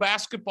school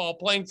basketball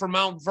playing for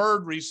Mount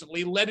Verde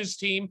recently, led his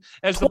team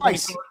as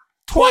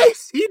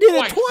Twice. He did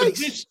it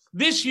twice.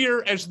 This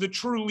year as the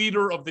true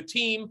leader of the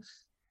team.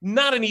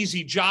 Not an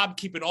easy job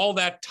keeping all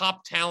that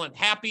top talent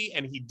happy,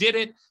 and he did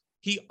it.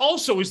 He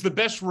also is the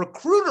best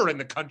recruiter in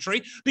the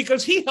country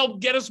because he helped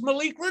get us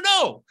Malik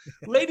Renault.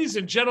 Ladies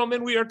and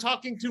gentlemen, we are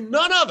talking to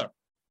none other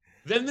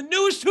than the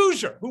newest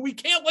Hoosier, who we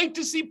can't wait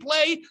to see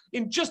play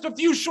in just a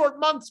few short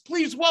months.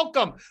 Please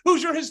welcome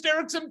Hoosier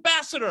Hysterics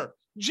Ambassador,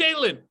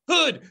 Jalen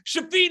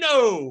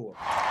Hood-Schifino.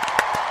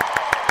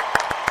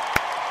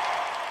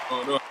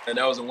 Oh, no, and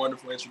that was a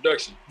wonderful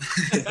introduction.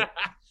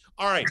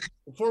 All right,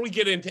 before we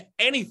get into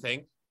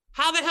anything,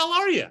 how the hell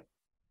are you?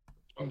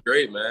 I'm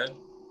great, man.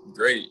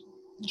 Great.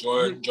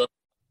 Enjoying.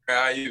 How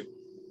are you?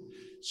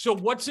 So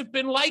what's it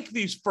been like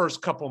these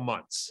first couple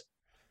months?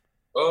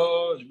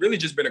 It's really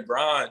just been a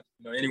grind.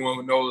 Anyone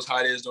who knows how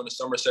it is during the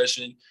summer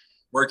session,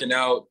 working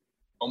out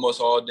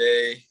almost all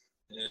day,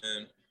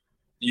 and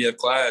you have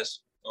class.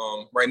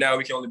 Right now,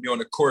 we can only be on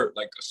the court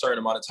like a certain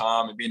amount of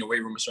time and be in the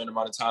weight room a certain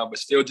amount of time, but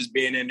still just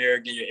being in there,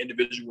 getting your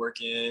individual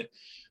work in,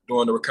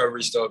 doing the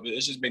recovery stuff.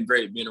 It's just been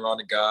great being around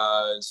the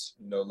guys,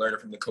 learning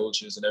from the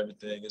coaches and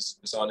everything.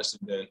 It's honestly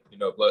been,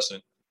 a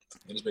blessing.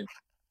 And it's been.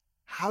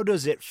 How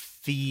does it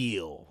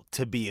feel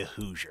to be a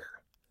Hoosier?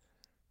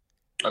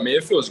 I mean,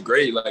 it feels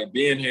great. Like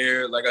being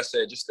here, like I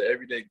said, just the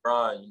everyday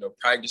grind,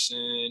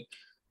 practicing,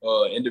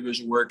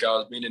 individual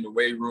workouts, being in the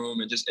weight room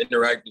and just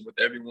interacting with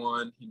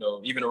everyone,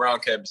 even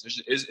around campus.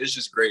 It's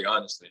just great,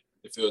 honestly.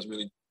 It feels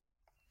really.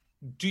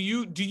 Do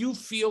you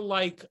feel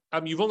like,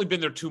 you've only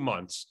been there 2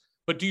 months,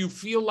 but do you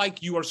feel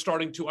like you are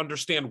starting to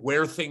understand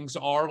where things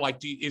are? Like,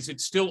 is it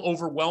still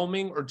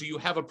overwhelming, or do you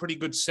have a pretty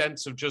good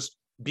sense of just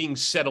being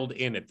settled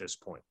in at this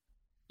point?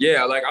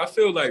 Yeah, like I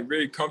feel like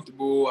really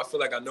comfortable. I feel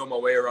like I know my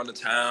way around the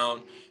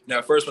town.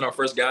 At first, when I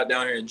first got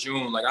down here in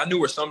June, like I knew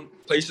where some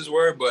places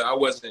were, but I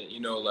wasn't,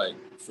 like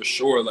for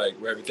sure, like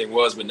where everything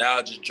was. But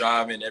now just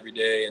driving every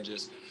day and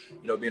just,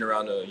 being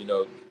around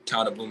the,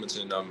 town of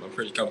Bloomington, I'm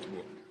pretty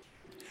comfortable.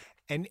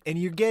 And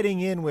you're getting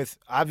in with,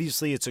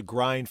 obviously it's a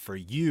grind for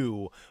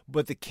you,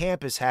 but the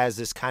campus has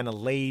this kind of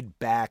laid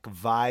back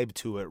vibe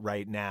to it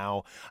right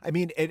now. I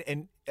mean,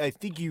 and I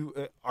think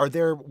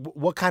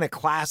what kind of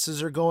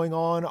classes are going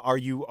on? Are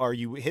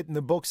you hitting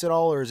the books at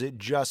all, or is it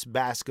just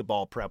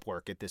basketball prep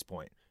work at this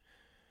point?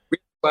 We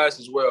have class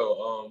as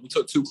well. We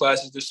took 2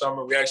 classes this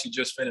summer. We actually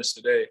just finished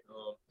today.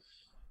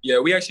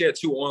 We actually had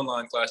 2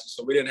 online classes,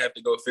 so we didn't have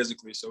to go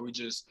physically. So we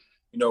just,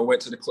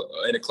 went to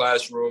in the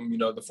classroom,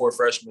 the 4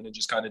 freshmen, and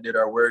just kind of did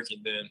our work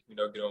and then,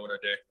 get on with our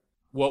day.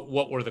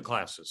 What were the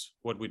classes?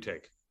 What did we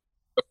take?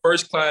 The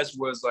first class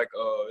was like,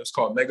 it's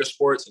called Mega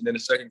Sports. And then the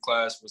second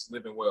class was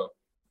Living Well.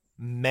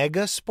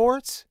 Mega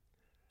Sports?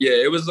 Yeah,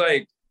 it was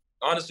like,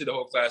 honestly, the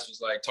whole class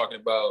was like talking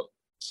about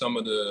some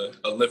of the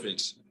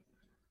Olympics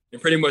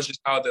and pretty much just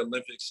how the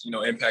Olympics,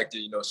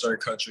 impacted, certain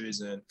countries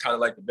and kind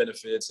of like the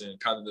benefits and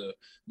kind of the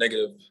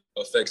negative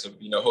effects of,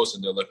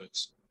 hosting the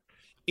Olympics.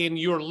 In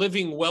your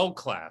Living Well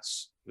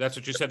class, that's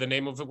what you said the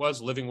name of it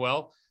was, Living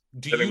Well.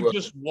 Do Living you Well.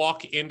 just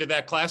walk into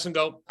that class and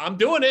go, I'm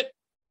doing it.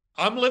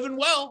 I'm living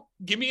well.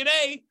 Give me an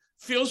A.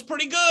 Feels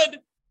pretty good.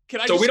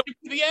 Can I just skip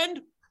to the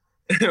end?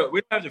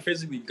 We don't have to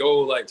physically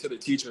go like to the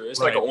teacher. It's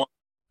like a one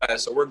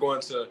class. So we're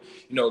going to,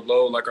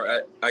 Low, like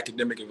our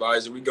academic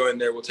advisor. We go in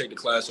there, we'll take the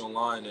class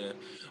online. And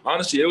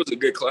honestly, it was a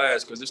good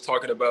class because it's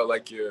talking about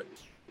like your,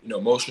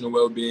 emotional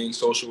well-being,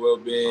 social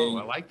well-being.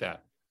 Oh, I like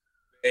that.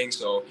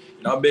 So,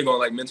 I'm big on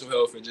like mental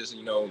health and just,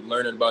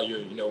 learning about your,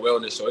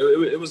 wellness. So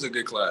it was a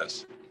good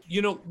class.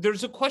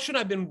 There's a question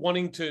I've been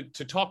wanting to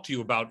talk to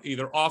you about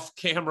either off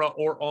camera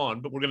or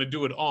on, but we're going to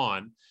do it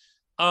on.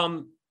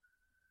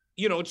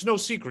 It's no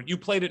secret. You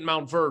played at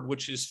Mount Verde,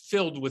 which is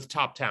filled with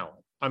top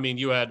talent. I mean,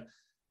 you had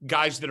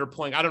guys that are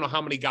playing. I don't know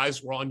how many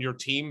guys were on your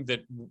team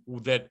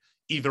that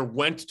either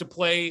went to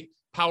play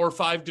Power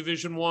 5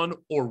 Division I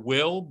or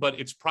will, but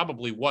it's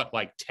probably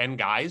like 10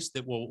 guys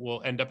that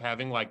will end up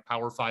having like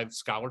Power 5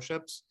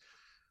 scholarships.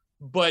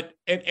 But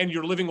and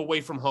you're living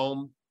away from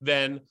home,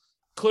 then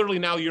clearly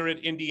now you're at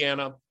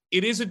Indiana.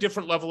 It is a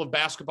different level of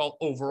basketball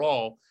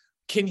overall.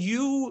 Can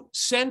you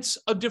sense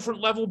a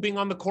different level being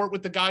on the court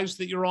with the guys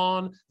that you're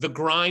on, the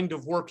grind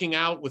of working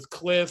out with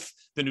Cliff,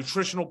 the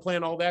nutritional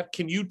plan, all that?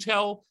 Can you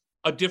tell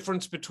a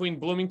difference between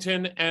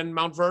Bloomington and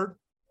Mount Verde?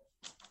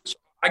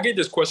 I get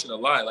this question a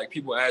lot. Like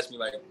people ask me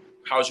like,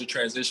 how's your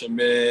transition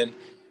been?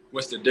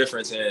 What's the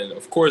difference? And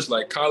of course,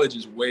 like college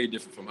is way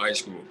different from high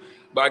school.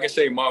 But I can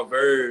say Mount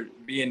Verde,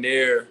 being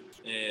there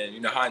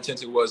and how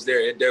intense it was there,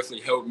 it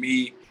definitely helped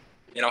me.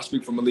 And I'll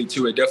speak from Malik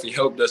too. It definitely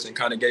helped us and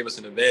kind of gave us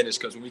an advantage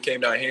because when we came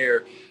down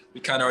here, we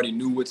kind of already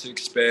knew what to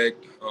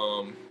expect.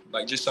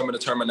 Like just some of the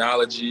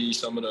terminology,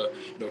 some of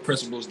the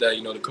principles that,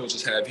 the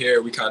coaches have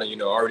here, we kind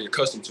of, already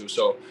accustomed to.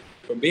 So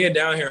from being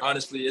down here,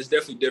 honestly, it's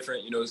definitely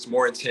different. It's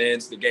more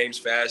intense. The game's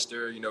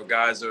faster.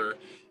 Guys are,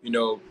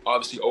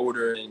 obviously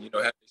older and,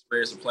 have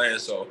experience of playing.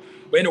 So,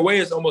 but in a way,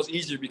 it's almost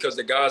easier because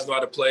the guys know how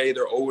to play.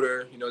 They're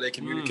older. They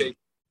communicate.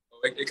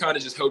 It kind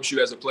of just helps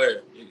you as a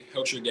player. It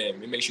helps your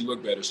game. It makes you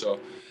look better. So,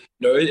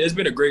 it's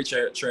been a great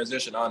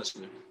transition,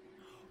 honestly.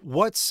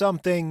 What's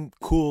something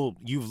cool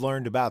you've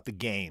learned about the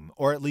game,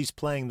 or at least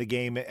playing the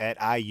game at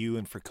IU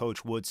and for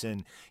Coach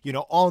Woodson,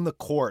 on the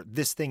court,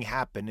 this thing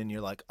happened and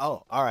you're like,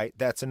 oh, all right,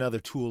 that's another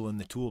tool in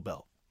the tool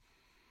belt?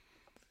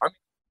 I mean,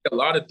 a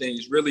lot of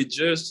things really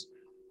just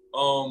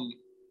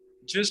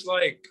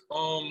like,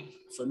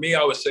 for me,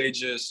 I would say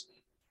to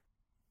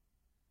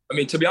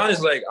be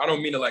honest, like, I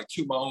don't mean to like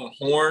toot my own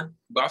horn,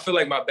 but I feel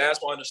like my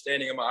basketball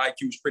understanding and my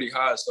IQ is pretty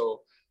high.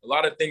 So a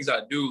lot of things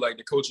I do, like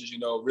the coaches,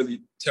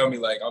 really tell me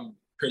like I'm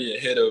pretty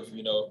ahead of,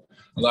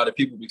 a lot of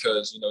people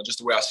because, just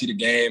the way I see the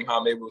game, how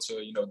I'm able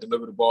to,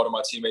 deliver the ball to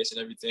my teammates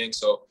and everything.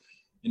 So,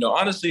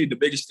 honestly, the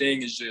biggest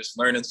thing is just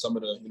learning some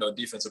of the,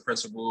 defensive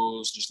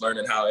principles, just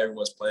learning how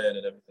everyone's playing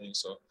and everything.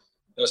 So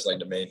that's like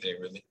the main thing,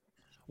 really.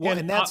 Well,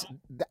 and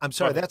I'm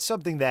sorry, that's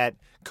something that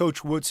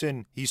Coach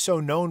Woodson, he's so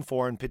known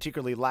for, and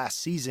particularly last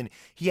season,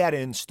 he had to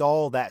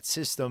install that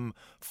system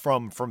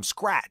from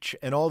scratch.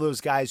 And all those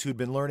guys who'd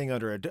been learning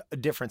under a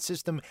different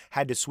system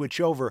had to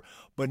switch over.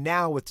 But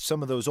now with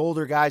some of those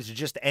older guys, or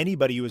just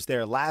anybody who was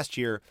there last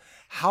year,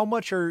 how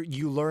much are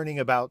you learning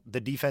about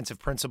the defensive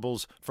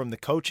principles from the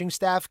coaching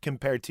staff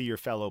compared to your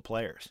fellow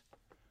players?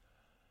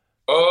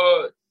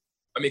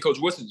 Coach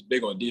Wilson's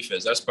big on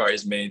defense. That's probably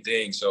his main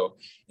thing. So,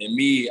 in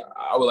me,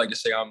 I would like to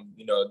say I'm,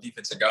 a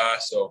defensive guy.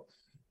 So,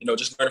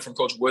 just learning from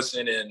Coach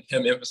Woodson and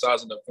him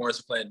emphasizing the importance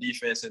of playing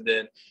defense, and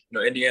then,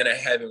 Indiana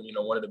having,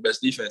 one of the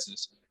best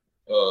defenses.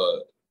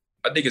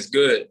 I think it's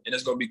good, and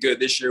it's going to be good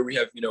this year. We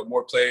have,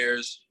 more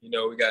players. We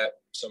got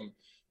some,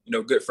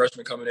 good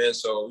freshmen coming in.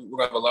 So we're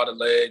going to have a lot of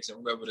legs,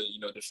 and we're able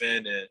to,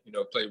 defend and,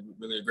 play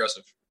really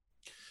aggressive.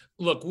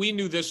 Look, we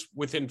knew this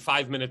within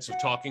 5 minutes of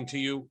talking to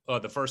you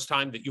the first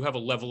time, that you have a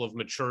level of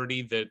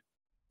maturity that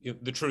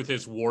the truth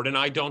is Ward and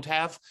I don't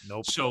have.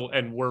 Nope. So,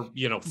 and we're,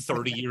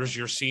 30 years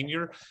your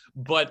senior.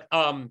 But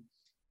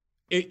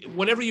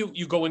whenever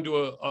you go into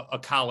a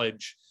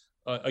college,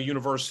 a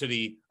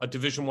university, a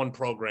Division I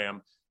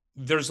program,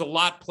 there's a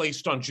lot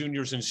placed on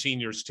juniors and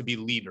seniors to be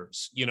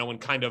leaders,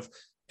 and kind of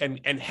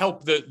and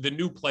help the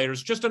new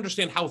players just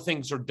understand how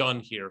things are done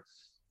here.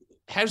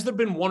 Has there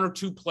been one or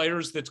two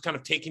players that's kind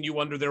of taken you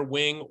under their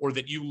wing, or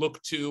that you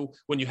look to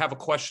when you have a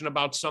question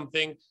about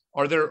something?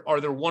 Are there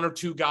one or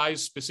two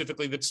guys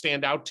specifically that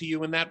stand out to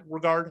you in that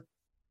regard?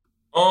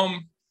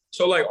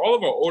 So like all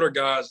of our older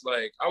guys,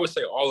 like I would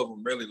say all of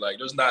them really, like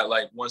there's not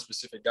like one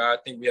specific guy. I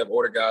think we have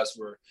older guys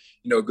who are,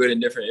 good in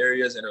different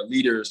areas and are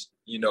leaders,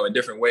 in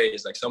different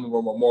ways. Like some of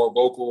them are more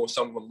vocal,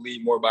 some of them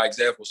lead more by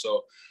example.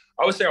 So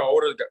I would say our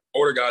older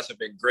guys have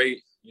been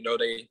great.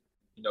 They,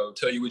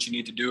 tell you what you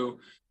need to do.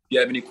 If you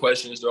have any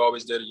questions, they're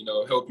always there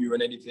to, help you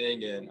in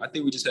anything. And I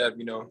think we just have,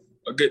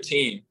 a good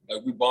team.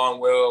 Like we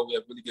bond well, we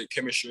have really good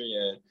chemistry,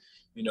 and,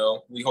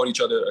 we hold each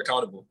other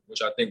accountable,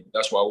 which I think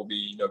that's why we'll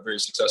be, very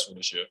successful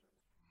this year.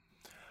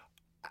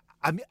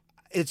 I mean,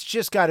 it's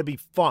just got to be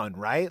fun,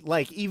 right?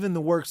 Like even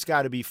the work's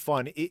got to be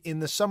fun. In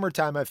the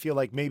summertime, I feel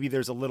like maybe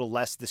there's a little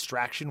less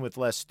distraction with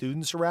less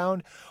students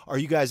around. Are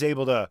you guys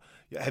able to,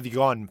 have you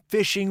gone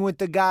fishing with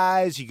the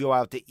guys? You go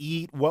out to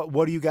eat?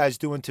 What are you guys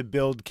doing to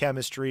build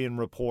chemistry and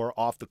rapport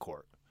off the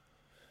court?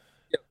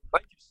 Yeah,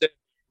 like you said,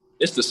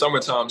 it's the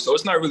summertime, so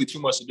it's not really too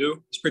much to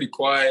do. It's pretty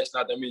quiet. It's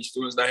not that many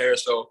students down here.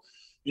 So,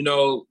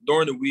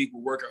 during the week,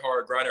 we're working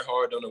hard, grinding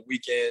hard on the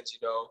weekends,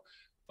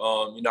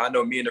 I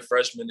know me and the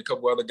freshmen, a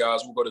couple other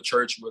guys, we'll go to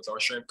church with our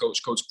strength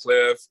coach, Coach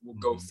Cliff. We'll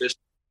go fish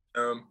with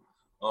them.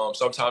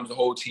 Sometimes the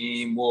whole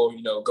team will,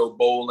 go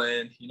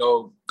bowling,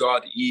 go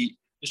out to eat.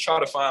 Just try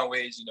to find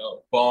ways,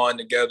 bond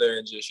together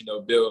and just,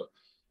 build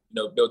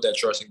that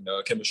trust and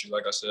chemistry,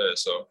 like I said.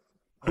 So,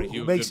 are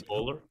you a good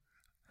bowler?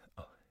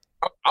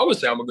 I would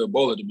say I'm a good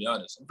bowler, to be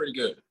honest. I'm pretty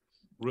good.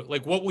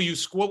 Like, what will you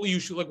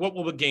shoot? Like, what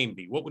will the game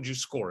be? What would you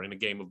score in a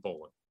game of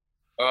bowling?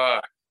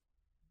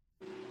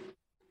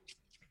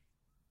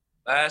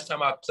 Last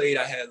time I played,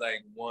 I had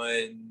like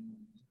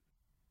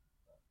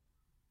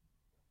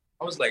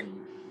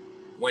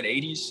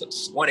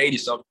 180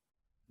 something.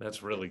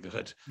 That's really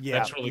good. Yeah,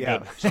 that's really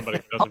good for somebody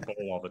who doesn't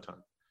bowl all the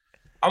time.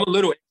 I'm a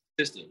little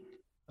inconsistent.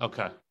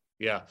 Okay.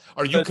 Yeah.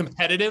 Are you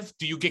competitive?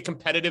 Do you get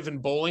competitive in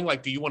bowling?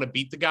 Like, do you want to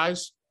beat the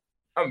guys?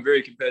 I'm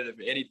very competitive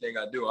in anything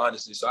I do,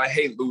 honestly. So I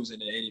hate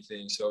losing in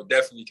anything. So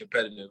definitely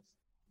competitive.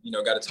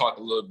 Got to talk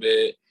a little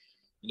bit,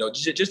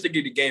 just to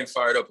get the game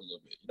fired up a little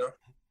bit,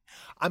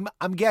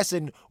 I'm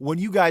guessing when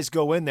you guys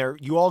go in there,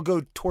 you all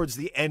go towards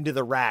the end of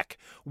the rack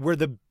where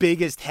the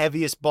biggest,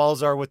 heaviest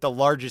balls are with the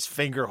largest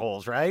finger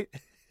holes, right?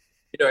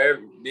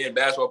 Being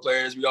basketball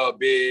players, we all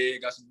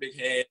big, got some big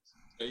hands.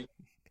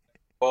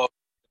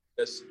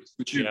 That's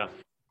what you. Yeah.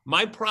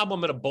 My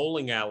problem at a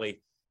bowling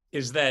alley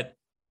is that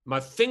my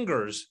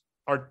fingers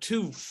are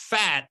too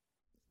fat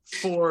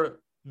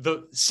for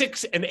the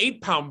 6 and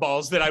 8 pound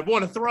balls that I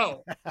want to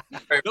throw.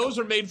 Those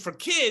are made for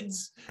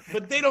kids,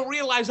 but they don't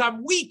realize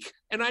I'm weak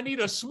and I need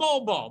a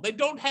small ball. They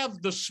don't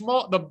have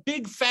the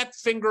big fat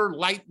finger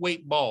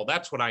lightweight ball.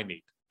 That's what I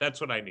need.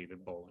 That's what I need in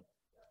bowling.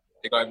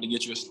 They're going to have to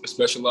get you a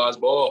specialized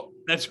ball.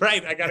 That's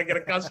right. I got to get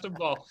a custom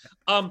ball.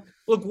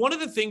 Look, one of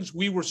the things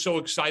we were so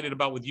excited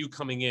about with you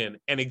coming in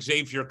and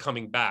Xavier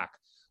coming back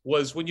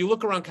was when you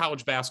look around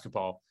college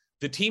basketball,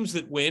 the teams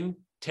that win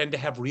tend to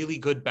have really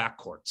good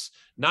backcourts,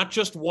 not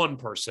just one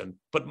person,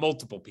 but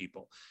multiple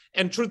people.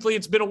 And truthfully,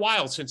 it's been a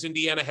while since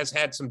Indiana has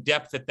had some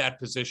depth at that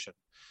position.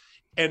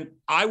 And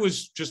I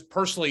was just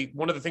personally,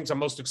 one of the things I'm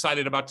most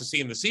excited about to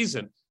see in the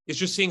season is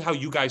just seeing how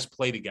you guys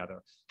play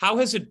together. How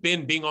has it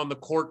been being on the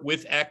court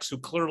with X, who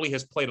clearly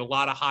has played a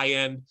lot of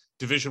high-end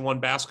Division I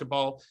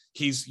basketball?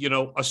 He's,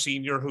 a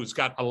senior who's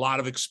got a lot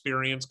of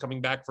experience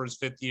coming back for his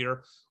 5th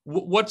year.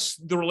 What's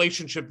the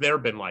relationship there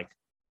been like?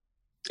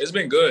 It's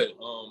been good.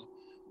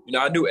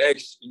 I knew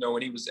X,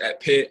 when he was at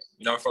Pitt.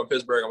 I'm from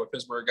Pittsburgh. I'm a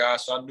Pittsburgh guy,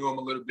 so I knew him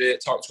a little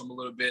bit, talked to him a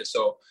little bit.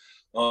 So,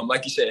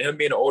 like you said, him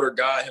being an older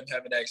guy, him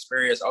having that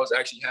experience, I was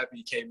actually happy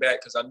he came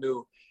back because I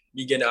knew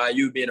me getting to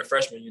IU, being a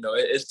freshman,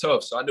 it's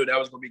tough. So I knew that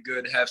was going to be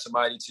good to have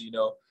somebody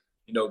to,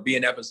 be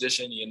in that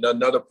position.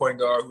 Another point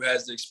guard who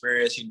has the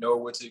experience, he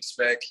knows what to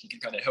expect. He can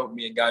kind of help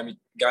me and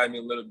guide me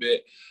a little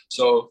bit.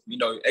 So,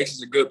 X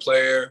is a good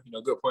player,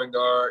 good point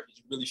guard.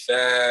 He's really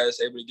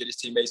fast, able to get his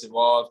teammates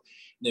involved.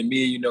 And then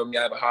me,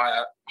 I have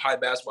a high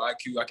basketball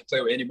IQ. I can play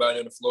with anybody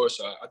on the floor.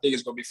 So I think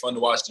it's going to be fun to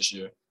watch this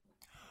year.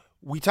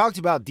 We talked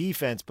about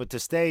defense, but to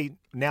stay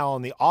now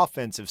on the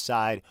offensive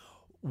side,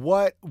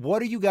 what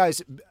are you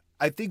guys –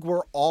 I think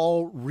we're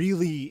all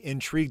really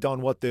intrigued on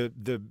what the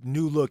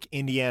new look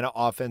Indiana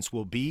offense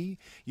will be,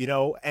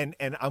 and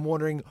I'm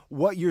wondering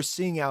what you're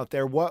seeing out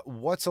there.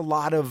 What's a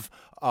lot of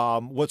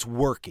what's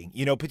working,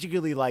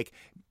 particularly like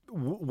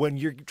when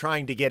you're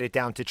trying to get it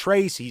down to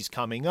Trace, he's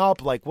coming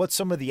up. Like, what's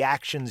some of the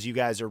actions you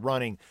guys are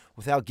running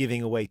without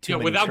giving away too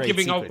many without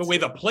giving secrets? away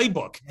the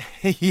playbook.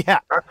 Yeah.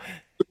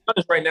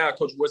 Right now,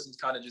 Coach Woodson's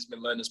kind of just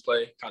been letting us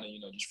play,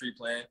 just free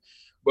playing.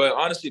 But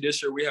honestly,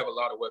 this year we have a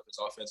lot of weapons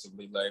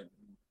offensively. Like,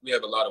 we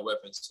have a lot of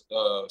weapons.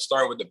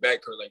 Starting with the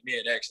backcourt, like me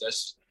and X,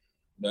 that's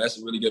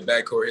a really good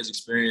backcourt. His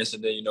experience,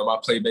 and then my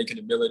playmaking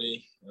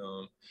ability,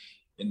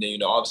 and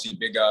then obviously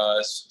big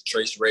guys,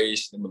 Trace,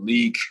 Race, and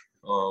Malik.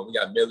 We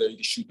got Miller. He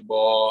can shoot the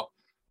ball.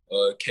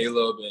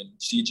 Caleb and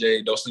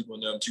CJ. Don't sleep on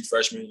them. 2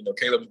 freshmen.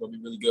 Caleb's gonna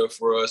be really good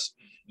for us.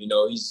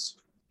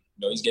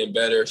 He's getting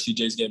better.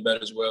 CJ's getting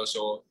better as well.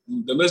 So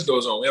the list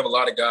goes on. We have a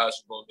lot of guys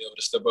who are going to be able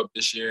to step up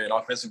this year, and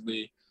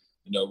offensively,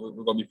 we're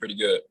going to be pretty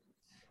good.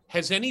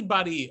 Has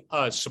anybody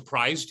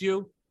surprised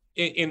you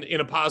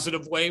in a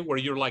positive way where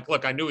you're like,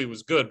 look, I knew he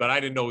was good, but I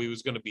didn't know he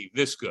was going to be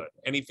this good?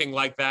 Anything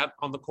like that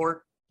on the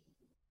court?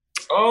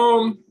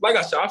 Like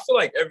I said, I feel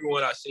like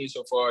everyone I've seen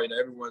so far,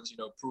 everyone's,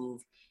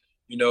 proved,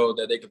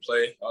 that they can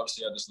play,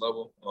 obviously, at this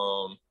level.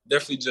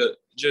 Definitely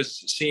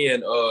just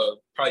seeing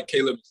probably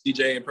Caleb and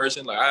CJ in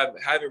person. Like, I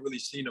haven't really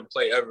seen them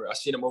play ever. I've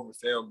seen them over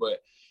film,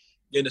 but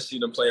getting to see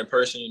them play in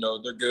person,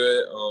 they're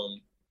good.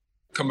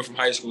 Coming from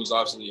high school is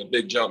obviously a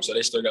big jump, so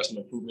they still got some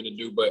improvement to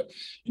do. But,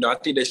 I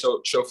think they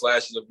show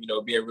flashes of,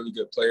 being really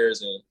good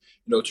players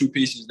and, 2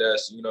 pieces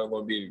that's, going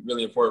to be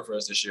really important for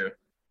us this year.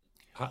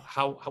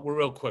 How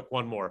real quick,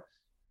 one more.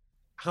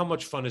 How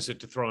much fun is it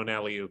to throw an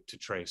alley-oop to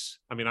Trace?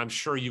 I mean, I'm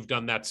sure you've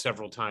done that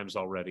several times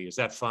already. Is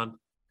that fun?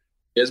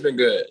 Yeah, it's been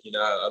good.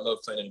 I love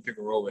playing in the pick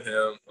and roll with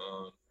him,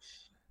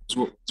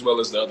 as well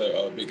as the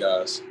other big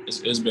guys.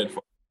 It's been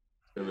fun.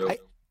 It's been real fun.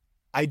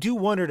 I do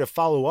wonder, to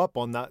follow up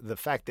on the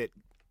fact that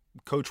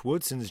Coach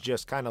Woodson's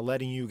just kind of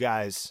letting you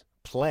guys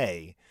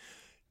play.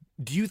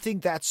 Do you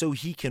think that's so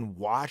he can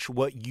watch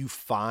what you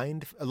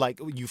find,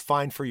 like you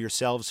find for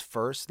yourselves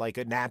first, like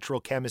a natural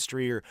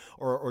chemistry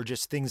or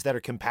just things that are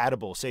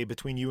compatible, say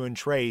between you and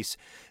Trace,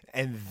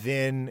 and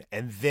then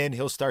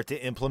he'll start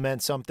to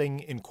implement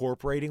something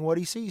incorporating what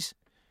he sees?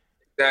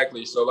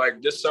 Exactly. So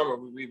like this summer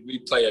we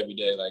play every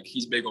day. Like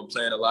he's big on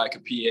playing a lot,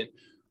 competing.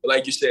 But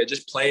like you said,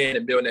 just playing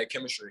and building that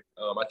chemistry.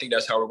 I think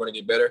that's how we're going to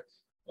get better.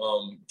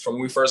 From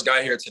when we first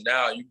got here to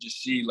now, you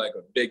just see like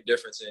a big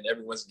difference in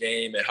everyone's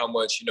game and how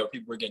much,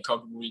 people are getting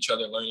comfortable with each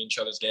other, learning each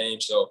other's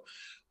game. So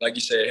like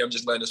you said, him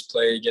just letting us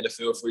play, get a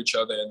feel for each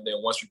other. And then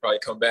once we probably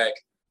come back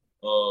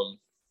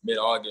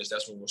mid-August,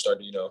 that's when we'll start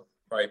to,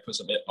 probably put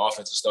some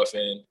offensive stuff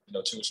in,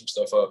 tune some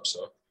stuff up.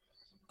 So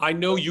I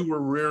know you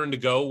were rearing to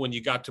go when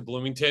you got to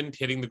Bloomington,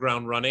 hitting the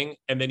ground running,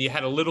 and then you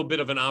had a little bit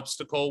of an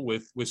obstacle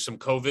with some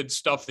COVID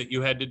stuff that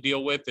you had to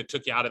deal with that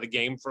took you out of the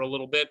game for a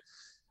little bit.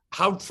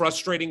 How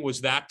frustrating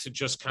was that to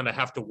just kind of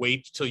have to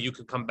wait till you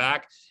could come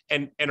back?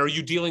 And are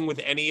you dealing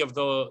with any of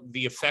the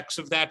effects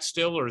of that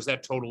still, or is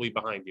that totally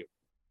behind you?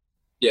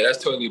 Yeah,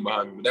 that's totally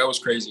behind me. But that was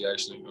crazy,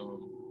 actually.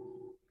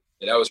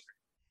 That was crazy.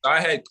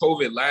 I had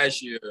COVID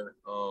last year,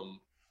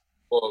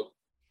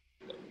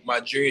 my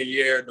junior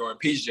year during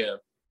Peach Jam.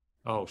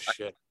 Oh,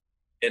 shit.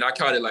 And I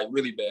caught it like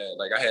really bad.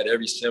 Like I had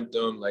every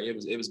symptom. Like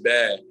it was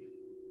bad.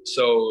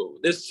 So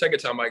this second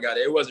time I got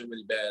it, it wasn't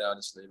really bad,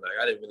 honestly. Like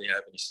I didn't really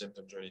have any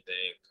symptoms or anything.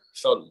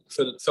 Felt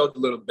a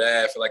little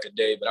bad for like a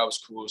day, but I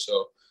was cool.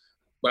 So,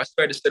 but I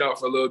started to sit out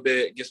for a little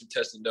bit, get some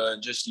testing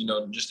done, just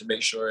to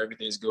make sure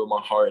everything's good with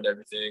my heart and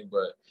everything.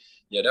 But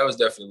yeah, that was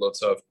definitely a little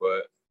tough.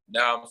 But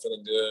now I'm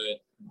feeling good.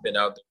 Been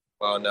out there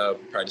a while now,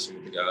 practicing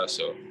with the guys,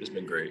 so it's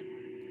been great.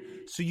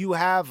 So you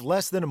have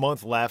less than a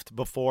month left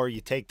before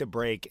you take the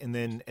break and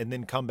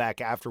then come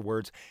back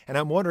afterwards. And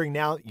I'm wondering,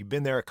 now you've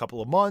been there a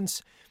couple of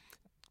months,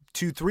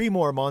 2-3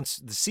 more months,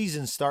 the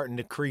season's starting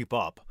to creep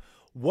up.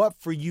 What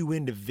for you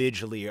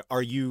individually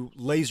are you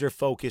laser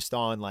focused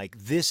on, like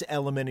this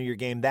element of your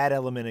game, that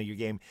element of your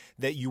game,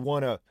 that you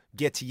want to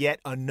get to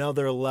yet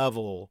another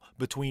level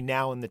between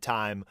now and the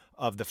time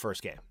of the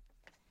first game?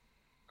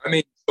 I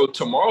mean, so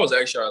tomorrow's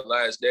actually our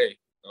last day.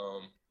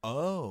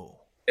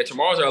 Yeah,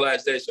 tomorrow's our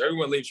last day, so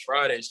everyone leaves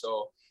Friday.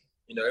 So,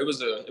 it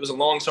was a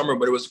long summer,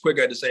 but it was quick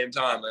at the same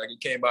time. Like, it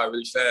came by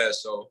really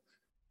fast. So,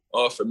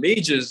 for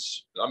me,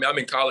 I'm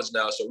in college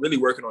now, so really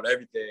working on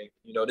everything.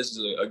 This is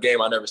a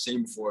game I've never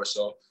seen before.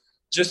 So,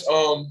 just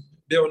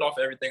building off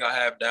everything I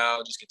have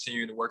now, just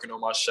continuing to working on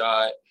my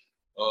shot,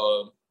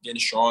 getting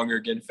stronger,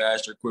 getting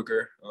faster,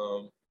 quicker.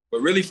 But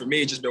really, for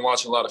me, just been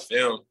watching a lot of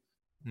film,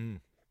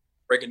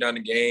 breaking down the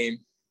game,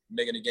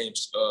 making the game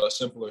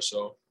simpler.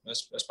 So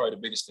that's probably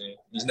the biggest thing.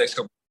 These next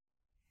couple,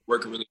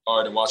 working really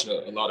hard and watching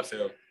a lot of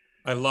film.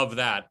 I love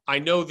that. I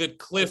know that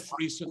Cliff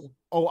recently.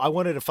 Oh, I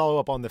wanted to follow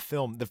up on the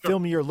film. The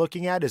film you're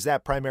looking at, is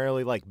that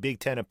primarily like Big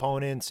Ten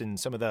opponents and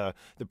some of the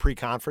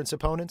pre-conference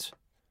opponents?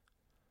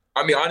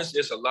 I mean, honestly,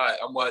 it's a lot.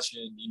 I'm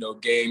watching,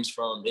 games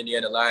from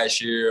Indiana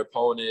last year,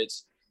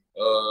 opponents,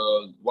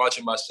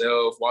 watching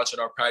myself, watching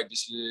our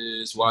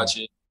practices,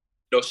 watching,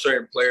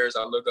 certain players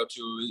I look up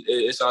to.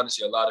 It's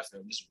honestly a lot of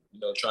film. Just,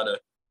 trying to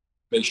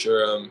make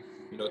sure I'm,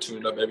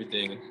 tuning up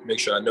everything and make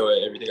sure I know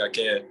everything I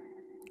can.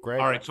 Great.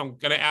 All right. So I'm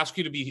going to ask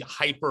you to be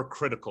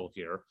hypercritical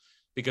here,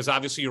 because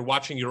obviously you're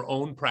watching your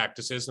own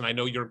practices, and I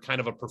know you're kind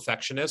of a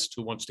perfectionist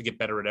who wants to get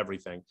better at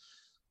everything.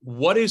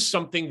 What is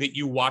something that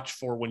you watch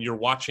for when you're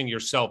watching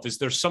yourself? Is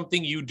there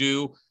something you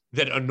do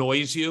that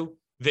annoys you,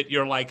 that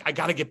you're like, I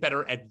got to get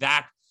better at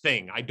that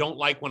thing? I don't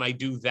like when I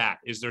do that.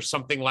 Is there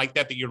something like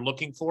that you're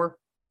looking for?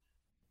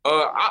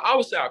 I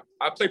would say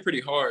I play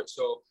pretty hard.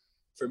 So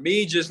for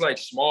me, just like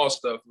small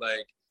stuff,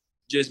 like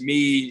just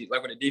me,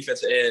 like on the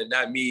defensive end,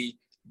 not me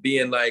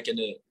being like in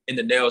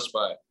the nail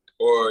spot,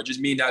 or just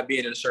me not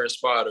being in a certain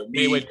spot, or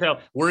me. Wait,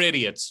 we're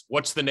idiots.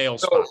 What's the nail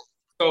spot?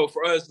 So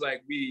for us,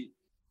 like, we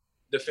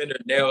defender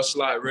nail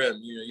slot rim.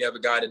 You have a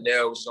guy at the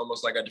nail, which is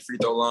almost like at the free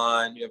throw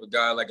line. You have a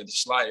guy like at the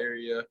slot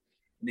area,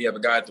 and you have a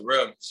guy at the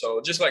rim. So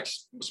just like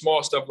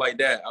small stuff like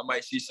that. I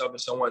might see something,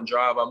 someone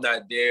drive, I'm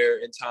not there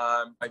in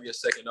time, might be a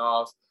second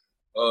off.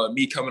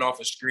 Me coming off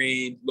a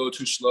screen a little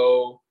too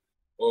slow,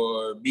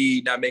 or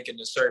me not making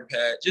a certain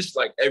pass. Just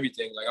like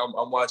everything. Like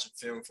I'm watching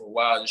film for a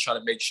while, just trying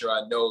to make sure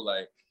I know,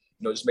 like,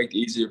 just make the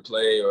easier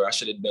play, or I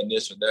should have done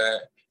this or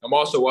that. I'm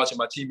also watching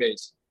my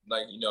teammates,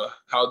 like,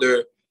 how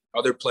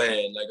they're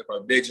playing, like if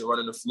our bigs are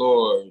running the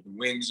floor, the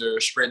wings are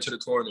sprinting to the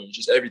corner,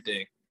 just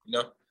everything,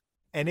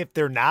 And if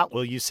they're not,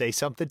 will you say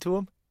something to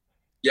them?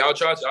 Yeah, I'll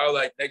try to. I'll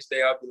like next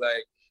day I'll be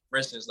like, for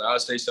instance, like I'll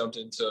say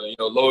something to,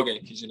 Logan,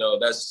 because,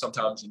 that's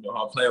sometimes,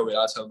 how I'm playing with.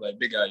 I'll tell him like,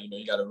 big guy,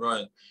 you got to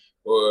run.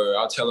 Or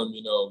I'll tell him,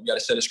 you got to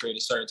set a screen a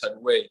certain type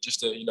of way,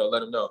 just to,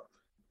 let him know.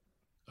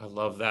 I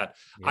love that.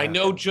 Yeah. I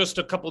know just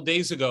a couple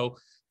days ago,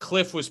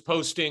 Cliff was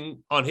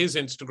posting on his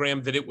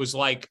Instagram that it was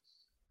like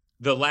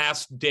the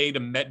last day to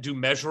do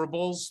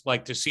measurables,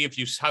 like to see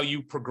how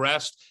you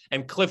progressed.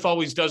 And Cliff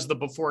always does the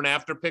before and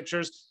after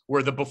pictures,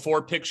 where the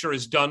before picture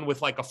is done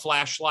with like a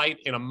flashlight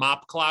in a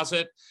mop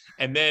closet.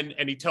 And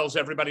he tells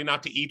everybody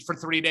not to eat for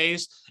 3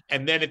 days.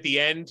 And then at the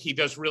end, he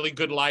does really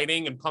good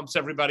lighting and pumps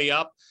everybody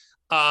up.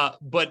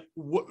 But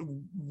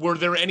were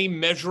there any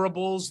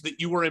measurables that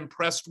you were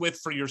impressed with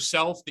for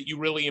yourself that you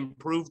really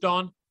improved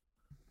on?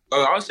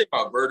 I would say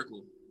my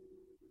vertical.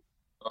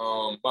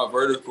 My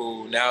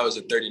vertical now is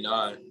a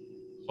 39.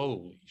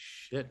 Holy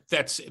shit.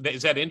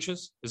 Is that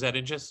inches? Is that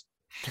inches?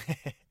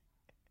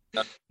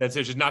 That's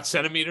inches, not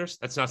centimeters.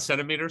 That's not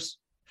centimeters.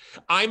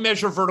 I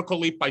measure vertical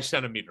leap by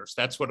centimeters.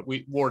 That's what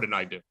Ward and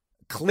I do.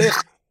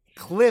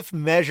 Cliff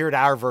measured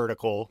our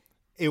vertical.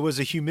 It was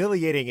a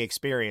humiliating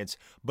experience,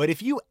 but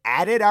if you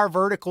added our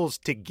verticals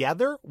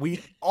together,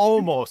 we'd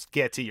almost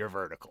get to your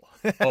vertical.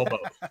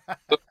 Almost.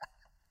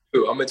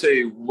 I'm gonna tell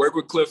you, work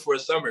with Cliff for a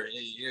summer.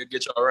 He'll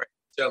get you all right.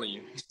 I'm telling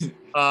you.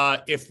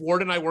 If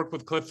Ward and I work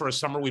with Cliff for a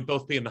summer, we'd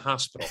both be in the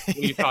hospital. What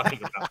are you talking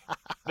about?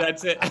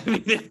 That's it. I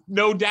mean,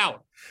 no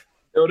doubt.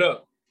 Build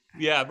up.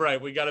 Yeah, right.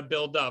 We got to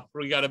build up.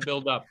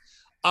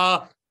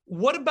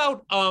 What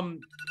about,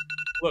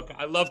 look,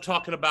 I love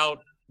talking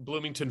about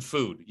Bloomington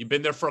food. You've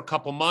been there for a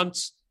couple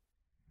months.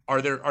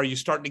 Are you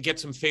starting to get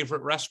some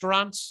favorite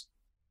restaurants?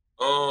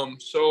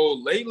 So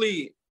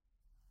lately,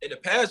 in the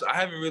past,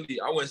 I wouldn't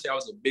say I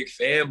was a big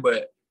fan,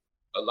 but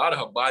a lot of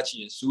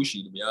hibachi and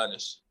sushi, to be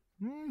honest.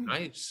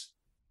 Nice.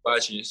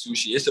 Hibachi and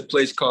sushi. It's a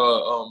place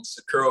called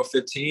Sakura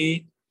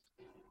 15.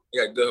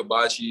 They got good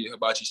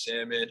hibachi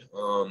salmon.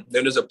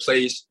 Then there's a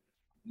place,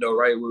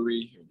 right where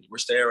we're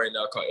staying right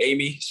now, called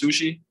Amy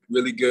Sushi.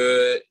 Really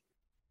good.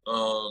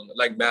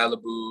 Like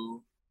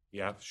Malibu.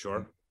 Yeah,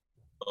 sure.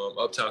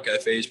 Uptown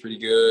Cafe is pretty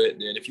good.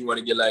 Then if you want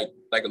to get like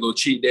a little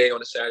cheat day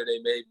on a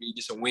Saturday, maybe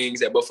get some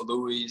wings at Buffalo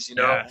Louie's,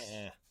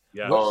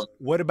 Yeah.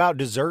 What about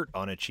dessert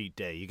on a cheat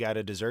day? You got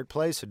a dessert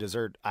place, a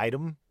dessert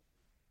item?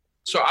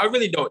 So I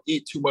really don't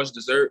eat too much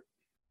dessert,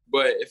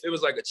 but if it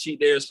was like a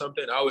cheat day or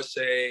something, I would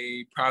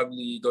say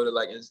probably go to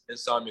like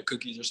Insomnia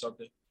Cookies or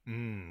something.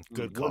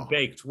 Good call.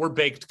 We're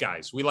baked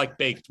guys. We like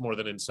baked more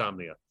than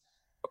Insomnia.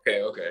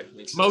 Okay.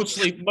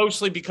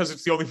 Mostly because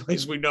it's the only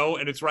place we know,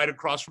 and it's right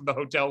across from the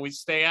hotel we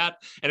stay at,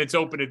 and it's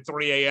open at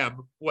 3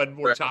 a.m. when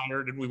we're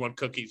tired and we want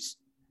cookies.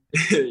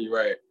 You're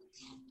right.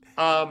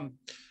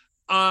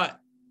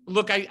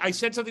 Look, I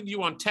said something to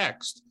you on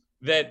text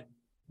that,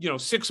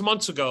 6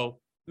 months ago,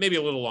 maybe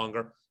a little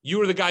longer, you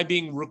were the guy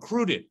being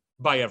recruited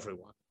by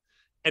everyone.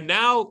 And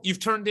now you've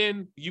turned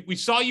in, we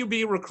saw you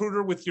be a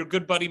recruiter with your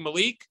good buddy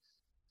Malik,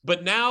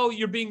 but now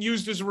you're being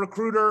used as a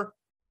recruiter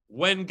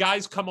when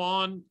guys come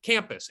on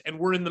campus. And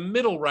we're in the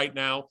middle right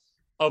now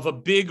of a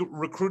big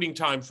recruiting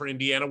time for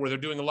Indiana where they're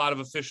doing a lot of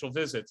official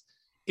visits.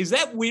 Is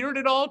that weird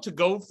at all to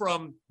go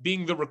from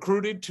being the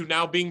recruited to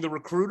now being the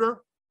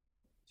recruiter?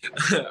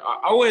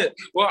 I wouldn't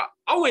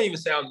even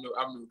say I'm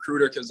a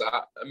recruiter because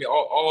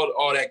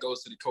all that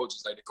goes to the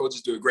coaches. Like the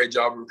coaches do a great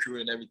job of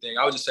recruiting and everything.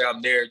 I would just say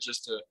I'm there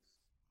just to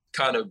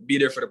kind of be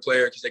there for the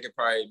player because they can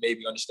probably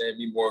maybe understand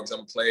me more because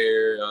I'm a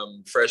player,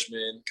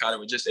 freshman, kind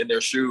of just in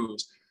their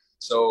shoes.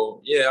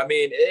 So yeah,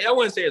 I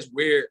wouldn't say it's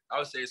weird. I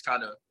would say it's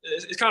kind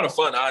of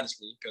fun,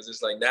 honestly, because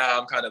it's like now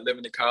I'm kind of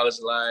living the college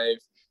life.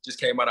 Just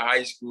came out of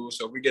high school,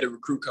 so we get a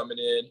recruit coming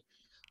in,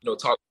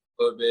 talk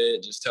a little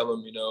bit, just tell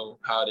them,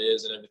 how it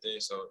is and everything.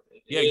 So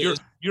yeah,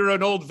 you're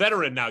an old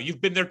veteran now.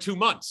 You've been there 2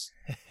 months,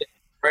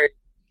 right?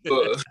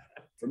 But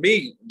for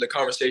me, the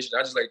conversation,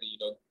 I just like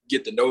to,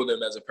 get to know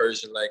them as a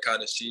person, like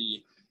kind of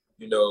see,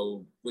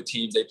 what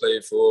teams they play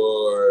for,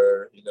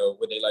 or,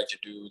 what they like to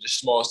do, just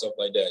small stuff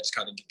like that. Just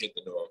kind of get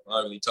to know them.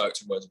 I don't really talk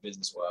too much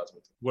business-wise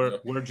with them.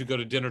 Where'd you go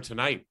to dinner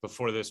tonight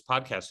before this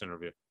podcast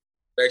interview?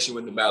 I actually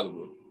went to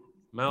Malibu.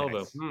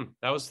 Nice.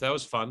 That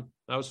was fun.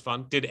 That was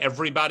fun. Did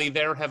everybody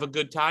there have a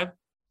good time?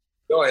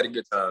 No, I had a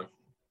good time.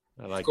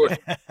 I like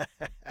that.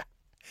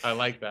 I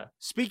like that.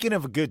 Speaking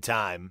of a good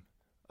time,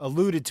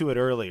 alluded to it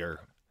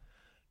earlier,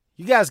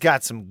 you guys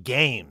got some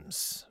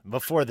games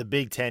before the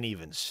Big Ten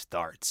even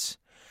starts.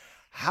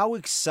 How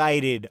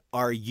excited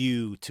are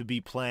you to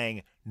be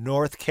playing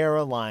North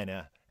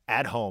Carolina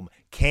at home,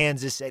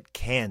 Kansas at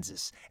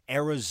Kansas,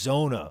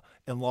 Arizona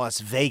and Las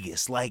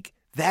Vegas? Like,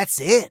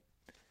 that's it.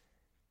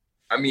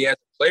 As a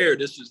player,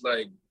 this is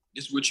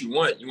what you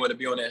want. You want to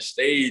be on that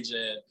stage,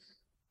 and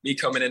me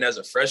coming in as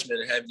a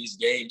freshman and having these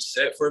games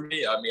set for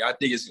me. I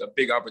think it's a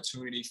big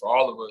opportunity for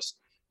all of us,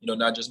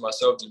 not just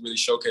myself, to really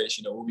showcase,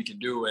 what we can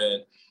do.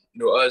 And,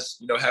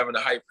 us, having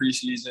a hype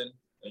preseason,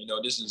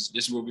 this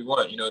is what we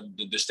want.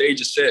 The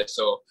stage is set.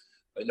 So,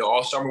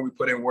 all summer we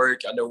put in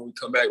work. I know when we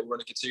come back, we're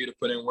going to continue to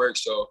put in work.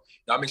 So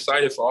I'm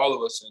excited for all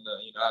of us. And,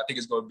 I think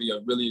it's going to be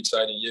a really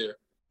exciting year.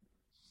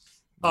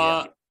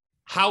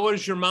 How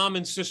is your mom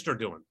and sister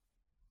doing?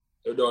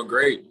 They're doing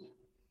great.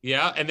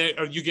 Yeah, and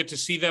you get to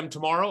see them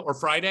tomorrow or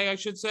Friday, I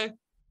should say?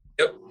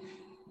 Yep.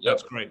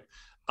 That's great.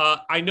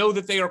 I know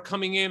that they are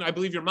coming in. I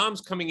believe your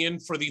mom's coming in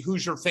for the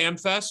Hoosier Fan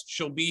Fest.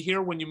 She'll be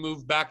here when you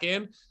move back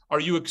in. Are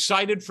you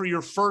excited for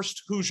your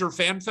first Hoosier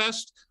Fan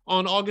Fest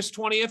on August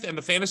 20th and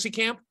the fantasy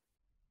camp?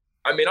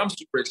 I'm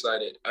super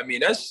excited.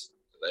 That's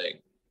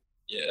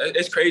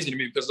it's crazy to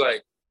me because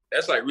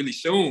that's really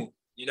soon,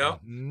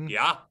 Mm-hmm.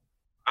 Yeah.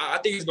 I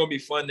think it's going to be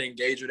fun to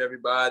engage with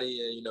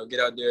everybody and, get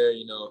out there,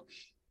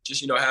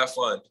 just, have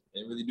fun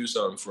and really do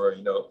something for,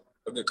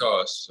 a good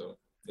cause. So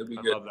it'll be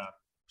good. I love that.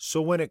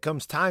 So when it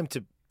comes time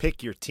to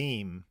pick your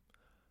team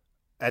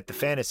at the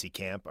fantasy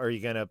camp, are you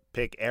going to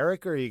pick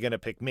Eric or are you going to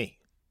pick me?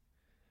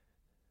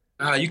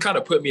 You kind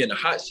of put me in the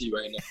hot seat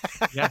right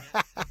now. Yeah.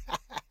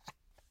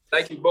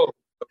 Thank you both.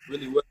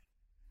 Really well.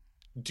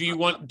 Do you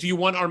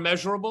want our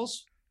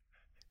measurables?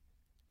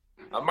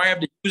 I might have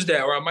to use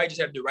that, or I might just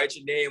have to write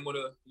your name on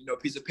a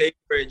piece of paper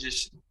and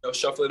just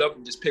shuffle it up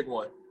and just pick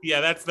one.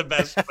 Yeah, that's the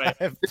best way.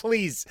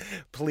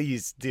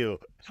 Please do.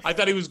 I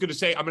thought he was going to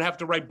say, I'm going to have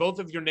to write both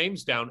of your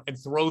names down and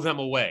throw them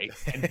away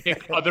and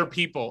pick other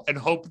people and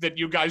hope that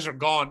you guys are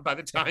gone by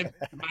the time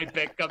my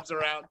pick comes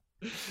around.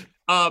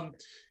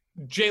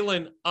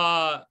 Jalen,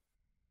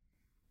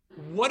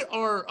 what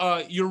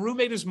are your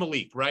roommate is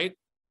Malik, right?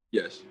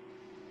 Yes.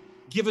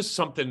 Give us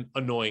something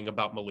annoying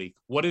about Malik.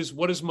 What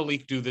does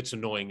Malik do that's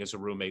annoying as a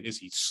roommate? Is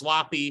he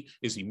sloppy?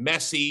 Is he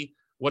messy?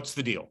 What's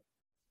the deal?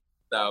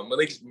 Nah,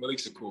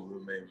 Malik's a cool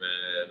roommate,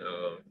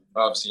 man.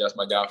 Obviously, that's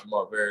my guy from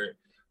Auburn.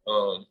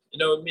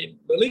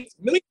 Malik's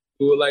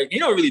cool. Like, he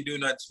don't really do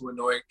nothing too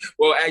annoying.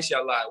 Well, actually,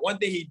 I lied. One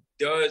thing he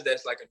does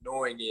that's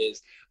annoying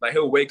is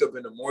he'll wake up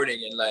in the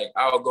morning and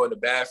I'll go in the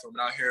bathroom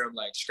and I'll hear him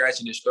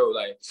scratching his throat,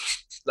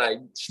 like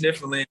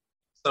sniffling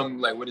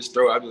something with his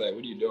throat. I'll be like,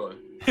 what are you doing?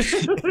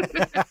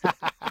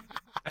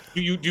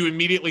 Do you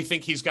immediately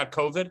think he's got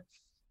COVID?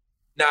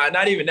 Nah,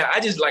 not even that. I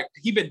just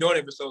he been doing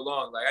it for so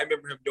long. I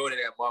remember him doing it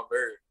at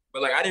Montverde,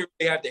 but I didn't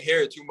really have to hear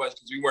it too much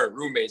because we weren't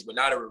roommates. But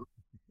now that we're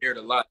heard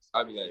a lot,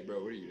 I'd be like,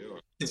 bro, what are you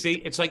doing? See,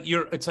 it's like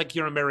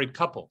you're a married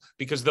couple,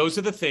 because those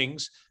are the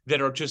things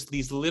that are just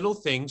these little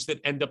things that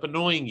end up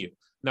annoying you.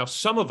 Now,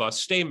 some of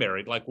us stay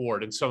married like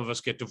Ward, and some of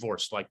us get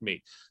divorced like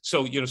me.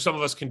 So, some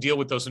of us can deal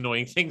with those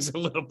annoying things a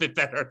little bit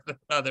better than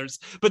others.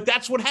 But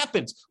that's what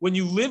happens when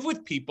you live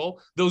with people.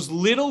 Those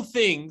little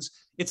things,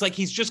 it's like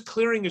he's just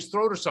clearing his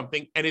throat or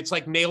something, and it's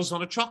like nails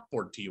on a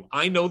chalkboard to you.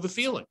 I know the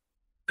feeling.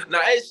 No,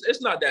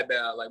 it's not that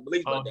bad.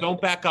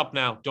 Don't back up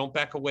now. Don't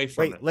back away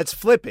from it. Wait, let's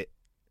flip it.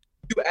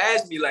 You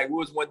asked me what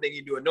was one thing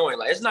you do annoying.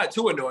 It's not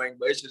too annoying,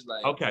 but it's just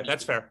okay,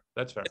 that's fair.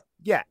 That's fair.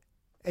 Yeah.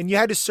 And you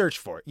had to search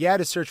for it. You had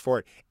to search for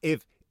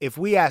it. If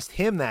we asked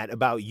him that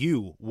about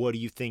you, what do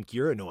you think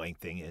your annoying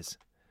thing is?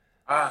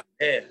 Man.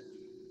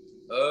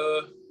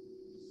 I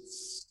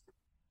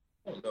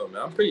don't know,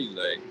 man. I'm pretty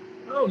I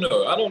don't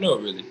know. I don't know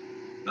really.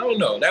 I don't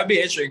know. That'd be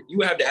interesting. You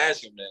would have to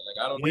ask him that.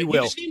 I don't know.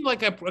 You seem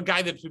like a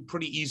guy that's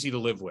pretty easy to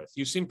live with.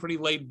 You seem pretty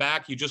laid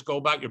back. You just go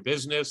about your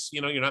business.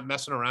 You're not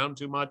messing around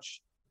too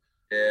much.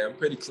 Yeah, I'm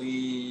pretty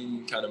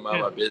clean, kind of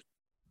mind my business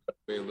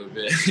a little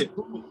bit.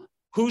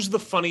 Who's the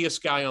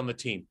funniest guy on the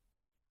team?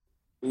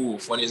 Ooh,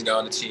 funniest guy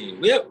on the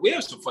team. We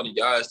have some funny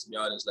guys, to be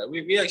honest.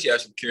 We actually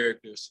have some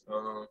characters.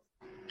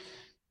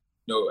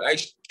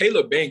 Actually,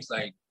 Caleb Banks,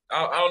 I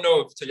don't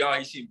know if to y'all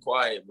he seemed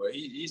quiet, but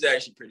he's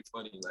actually pretty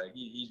funny.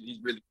 He's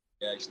really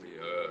actually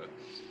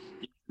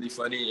he's really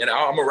funny, and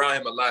I'm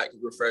around him a lot because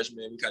we're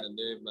freshmen. We kind of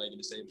live in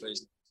the same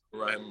place.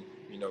 Around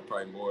him,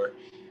 probably more.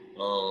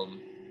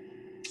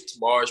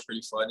 Tamar's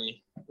pretty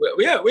funny.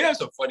 We have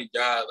some funny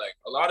guys.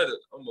 A lot of the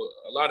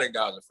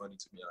guys are funny,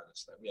 to be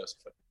honest. We have some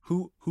funny.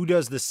 Who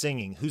does the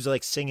singing? Who's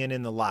singing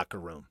in the locker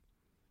room?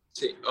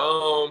 See,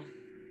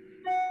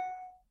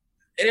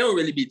 it don't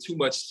really be too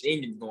much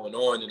singing going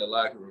on in the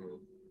locker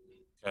room.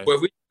 Okay. But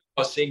if we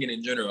are singing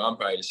in general, I'm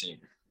probably the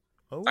singer.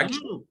 Oh.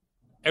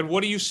 And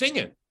what are you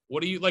singing?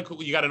 What do you like?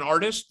 You got an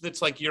artist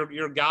that's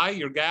your guy,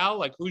 your gal?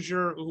 What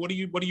are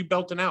you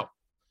belting out?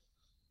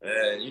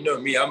 You know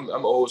me, I'm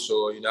old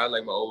soul. I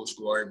like my old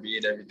school R&B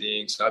and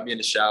everything. So I'll be in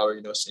the shower,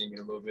 singing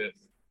a little bit.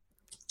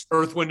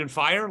 Earth, Wind, and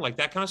Fire, like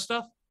that kind of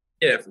stuff?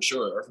 Yeah, for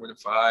sure. Earth, Wind, and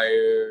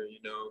Fire,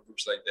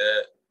 groups like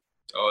that,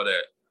 all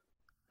that.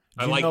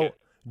 I like it.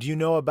 Do you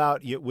know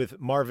about with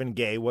Marvin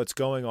Gaye, What's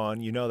Going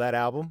On? You know that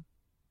album?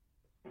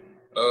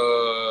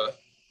 I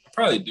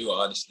probably do,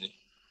 honestly.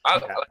 I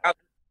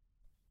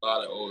a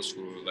lot of old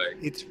school.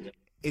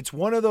 It's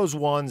one of those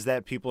ones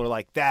that people are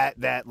like that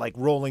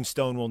Rolling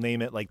Stone will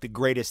name it the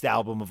greatest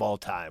album of all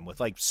time with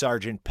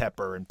Sgt.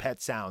 Pepper and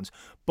Pet Sounds.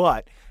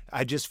 But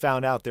I just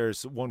found out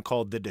there's one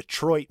called the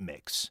Detroit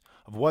Mix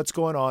of What's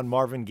Going On,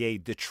 Marvin Gaye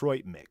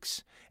Detroit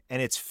Mix.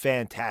 And it's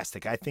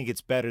fantastic. I think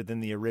it's better than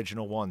the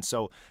original one.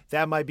 So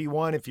that might be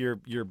one if you're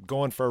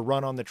going for a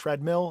run on the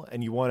treadmill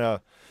and you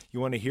want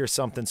to hear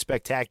something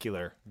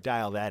spectacular,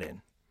 dial that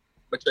in.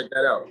 But check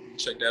that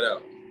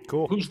out.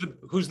 Cool.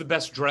 Who's the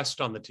best dressed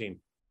on the team?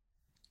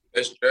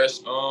 Best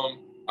dressed?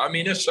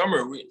 This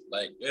summer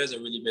there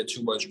hasn't really been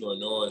too much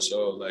going on,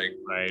 so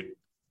right.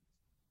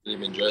 Really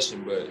been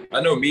dressing, but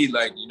I know me, if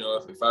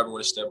I ever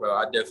want to step out,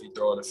 I definitely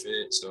throw on a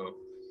fit. So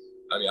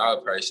I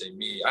would probably say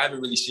me. I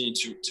haven't really seen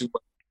too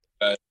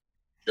much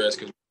dress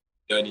because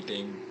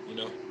anything,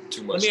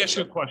 too much. Let me ask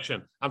you a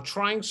question. I'm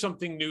trying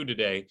something new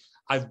today.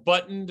 I've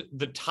buttoned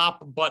the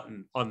top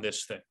button on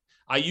this thing.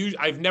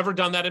 I've never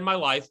done that in my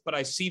life, but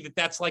I see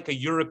that's like a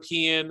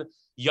European.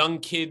 Young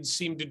kids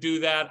seem to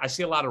do that. I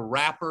see a lot of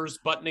rappers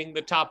buttoning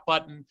the top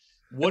button.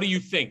 What do you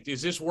think?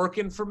 Is this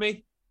working for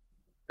me?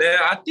 Yeah,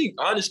 I think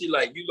honestly,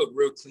 you look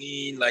real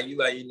clean.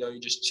 You're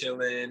just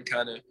chilling,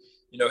 kind of,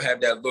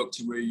 have that look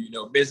to where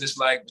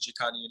business-like, but you're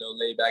kind of,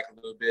 laid back a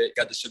little bit.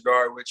 Got the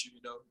cigar with you,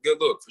 good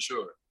look for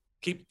sure.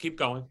 Keep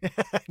going.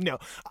 No,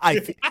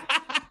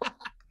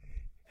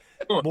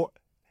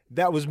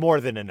 that was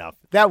more than enough.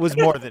 That was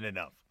more than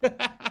enough.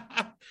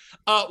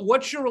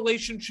 What's your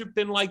relationship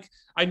been like?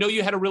 I know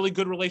you had a really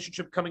good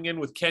relationship coming in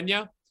with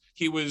Kenya.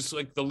 He was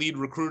the lead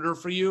recruiter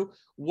for you.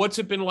 What's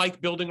it been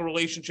like building a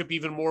relationship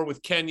even more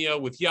with Kenya,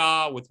 with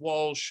with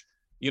Walsh,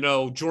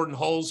 Jordan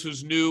Hulls,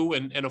 who's new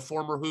and a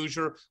former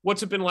Hoosier?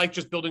 What's it been like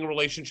just building a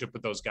relationship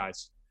with those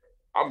guys?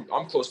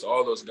 I'm close to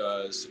all those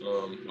guys.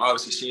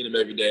 Obviously seeing them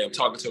every day. I'm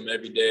talking to them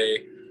every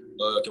day.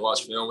 I can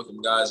watch film with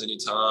them guys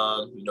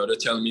anytime. They're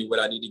telling me what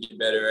I need to get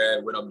better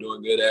at, what I'm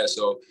doing good at.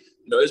 So,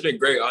 it's been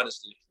great,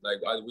 honestly.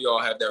 We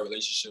all have that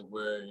relationship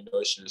where,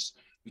 it's just,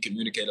 we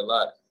communicate a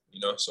lot,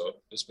 so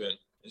it's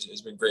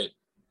been great.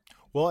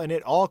 Well, and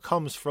it all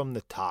comes from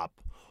the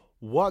top.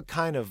 What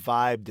kind of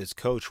vibe does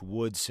Coach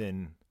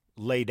Woodson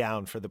lay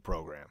down for the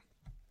program?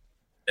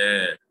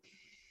 And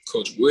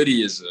Coach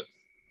Woody's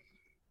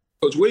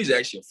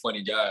actually a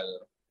funny guy,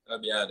 though. I'll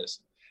be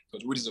honest.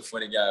 Coach Woody's a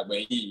funny guy, but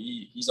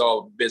he's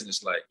all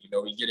business-like.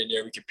 We get in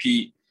there, we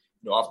compete.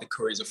 Off the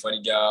court, he's a funny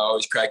guy,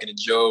 always cracking a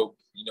joke.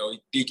 He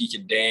think he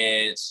can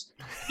dance.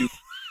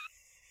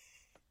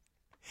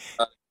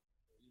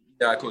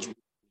 Coach Woody,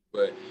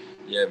 but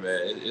yeah,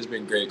 man, it's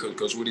been great.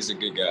 Coach Woody's a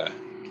good guy,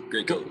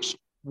 great coach.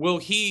 Will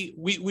he?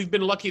 We've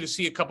been lucky to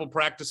see a couple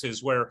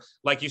practices where,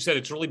 like you said,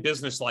 it's really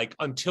business-like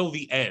until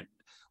the end,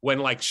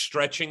 when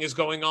stretching is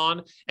going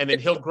on, and then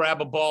he'll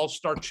grab a ball,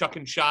 start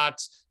chucking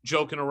shots,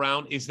 joking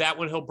around. Is that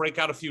when he'll break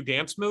out a few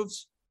dance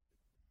moves?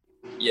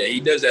 Yeah, he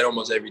does that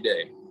almost every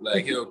day.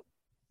 He'll.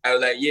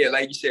 Like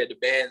you said, the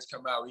bands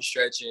come out, we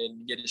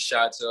stretching, get his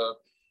shots up.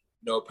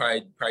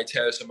 Probably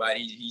tell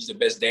somebody he's the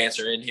best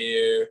dancer in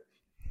here.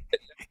 He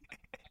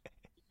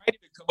might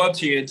even come up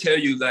to you and tell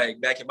you,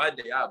 back in my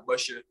day, I'll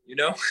bust you,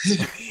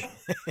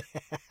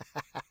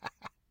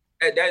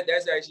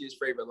 That's actually his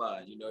favorite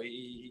line.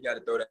 He got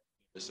to throw that.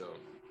 So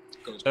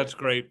that's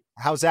great.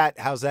 How's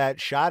that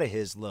shot of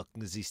his look?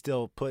 Is he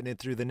still putting it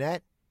through the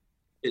net?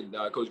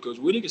 Coach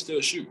Woody can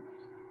still shoot.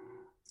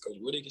 Coach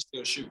Woody can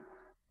still shoot.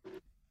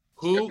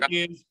 Who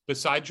is,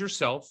 besides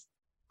yourself,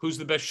 who's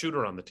the best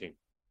shooter on the team?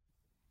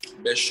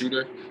 Best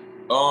shooter?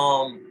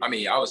 I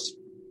mean, I was,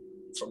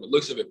 from the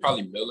looks of it,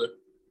 probably Miller.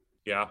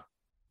 Yeah.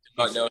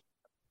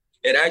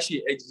 And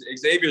actually,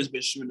 Xavier's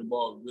been shooting the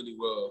ball really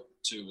well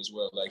too, as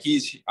well. Like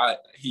he's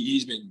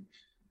been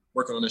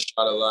working on the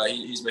shot a lot.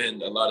 He's been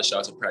hitting a lot of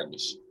shots in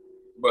practice.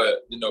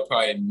 But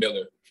probably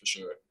Miller for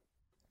sure.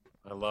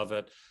 I love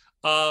it.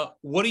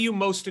 What are you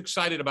most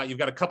excited about? You've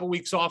got a couple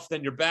weeks off,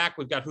 then you're back.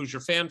 We've got Hoosier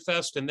Fan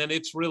Fest, and then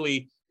it's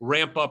really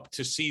ramp up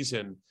to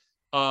season.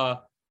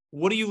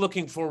 What are you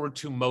looking forward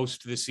to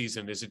most this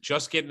season? Is it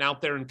just getting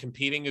out there and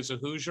competing as a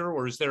Hoosier,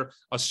 or is there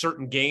a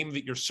certain game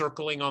that you're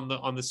circling on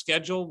the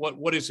schedule?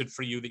 What is it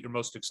for you that you're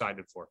most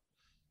excited for?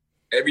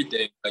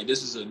 Everything. Like,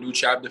 this is a new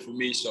chapter for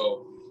me,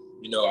 so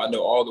I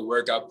know all the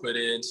work I put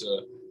in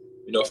to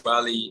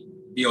finally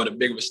be on a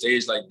big of a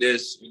stage like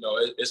this.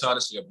 It's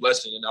honestly a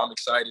blessing, and I'm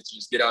excited to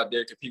just get out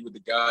there, compete with the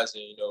guys,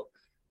 and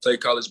play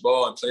college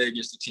ball and play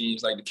against the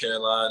teams like the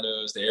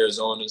Carolinas, the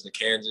Arizonas, the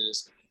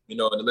Kansas. And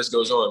the list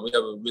goes on. We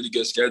have a really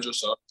good schedule,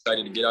 so I'm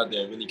excited to get out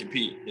there and really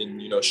compete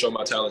and, show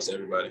my talents to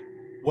everybody.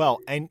 Well,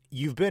 and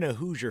you've been a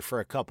Hoosier for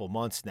a couple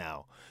months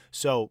now,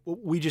 so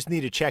we just need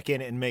to check in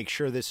and make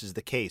sure this is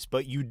the case.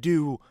 But you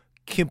do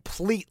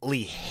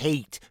completely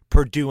hate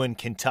Purdue and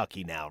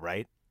Kentucky now,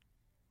 right?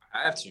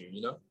 I have to,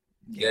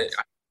 Yeah.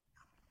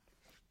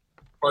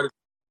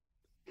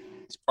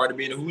 It's part of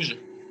being a Hoosier.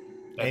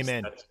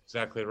 Amen. That's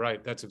exactly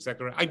right. That's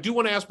exactly right. I do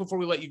want to ask before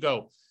we let you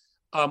go,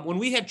 when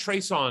we had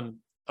Trace on,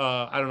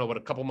 I don't know,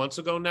 a couple months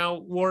ago now,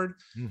 Ward,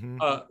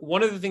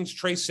 one of the things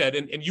Trace said,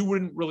 and you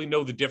wouldn't really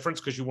know the difference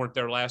because you weren't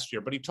there last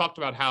year, but he talked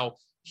about how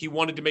he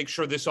wanted to make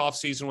sure this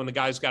offseason when the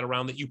guys got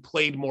around that you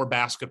played more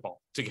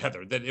basketball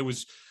together, that it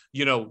was,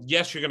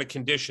 yes, you're going to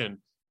condition,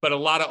 but a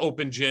lot of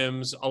open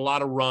gyms, a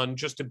lot of run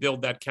just to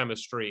build that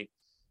chemistry.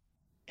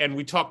 And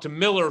we talked to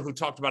Miller, who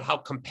talked about how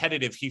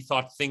competitive he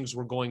thought things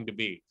were going to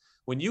be.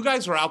 When you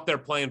guys are out there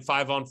playing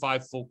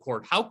 5-on-5 full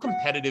court, how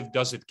competitive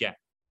does it get?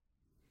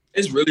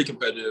 It's really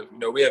competitive.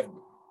 We have,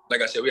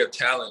 like I said, we have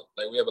talent.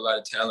 Like, we have a lot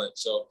of talent.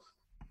 So,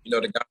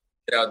 the guys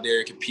get out there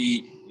and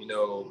compete, and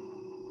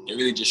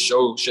really just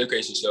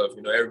showcase yourself.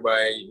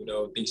 Everybody,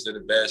 thinks they're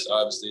the best,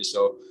 obviously.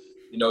 So,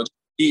 just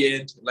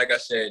being, like I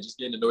said, just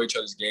getting to know each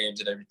other's games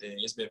and everything.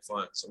 It's been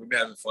fun. So we've been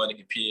having fun and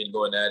competing and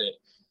going at it.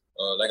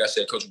 Like I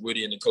said, Coach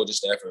Woody and the coaching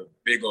staff are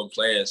big on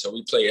playing. So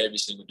we play every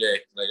single day.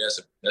 Like,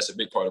 that's a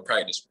big part of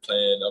practice,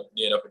 playing up,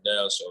 getting up and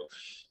down. So,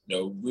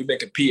 we've been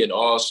competing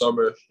all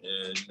summer,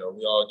 and,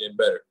 we all getting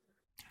better.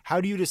 How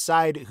do you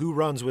decide who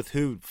runs with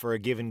who for a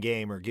given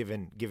game or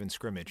given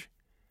scrimmage?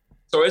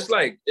 So it's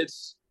like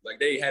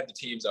they have the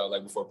teams out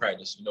like before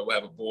practice. We'll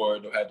have a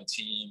board, they'll have the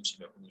teams,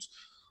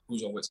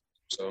 who's on what team.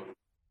 So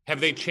have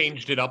they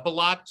changed it up a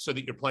lot so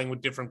that you're playing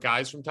with different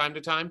guys from time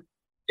to time?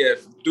 Yeah,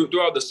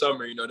 throughout the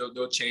summer,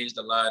 they'll change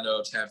the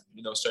lineups, have,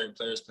 certain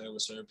players playing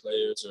with certain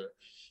players,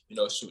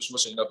 or,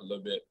 switching it up a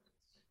little bit.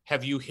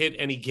 Have you hit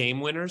any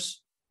game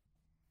winners?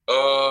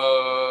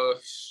 I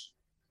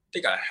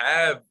think I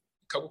have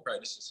a couple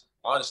practices,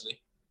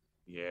 honestly.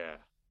 Yeah.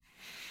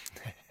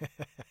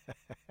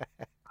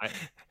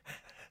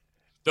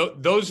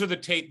 Those are the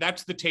tape.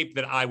 That's the tape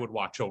that I would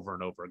watch over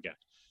and over again.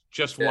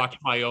 Just watch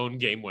my own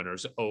game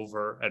winners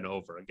over and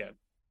over again.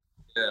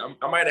 Yeah,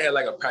 I might have had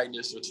like a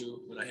practice or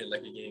two when I hit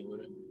like a game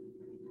winner,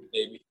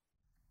 maybe.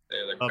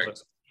 Yeah, like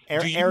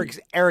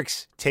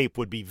Eric's tape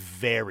would be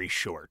very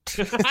short.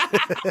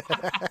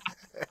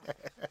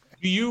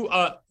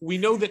 We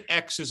know that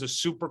X is a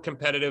super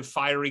competitive,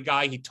 fiery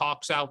guy. He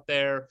talks out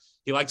there.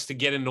 He likes to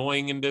get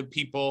annoying into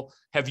people.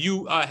 Have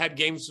you had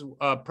games,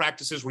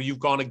 practices where you've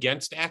gone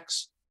against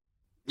X?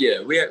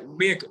 Yeah, me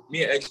and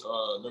X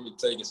normally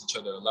play against each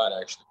other a lot,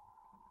 actually.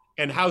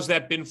 And how's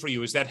that been for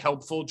you? Is that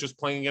helpful, just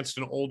playing against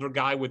an older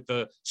guy with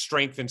the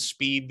strength and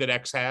speed that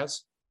X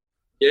has?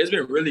 Yeah, it's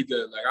been really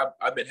good. Like,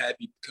 I've been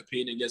happy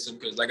competing against him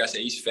because, like I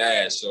said, he's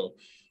fast. So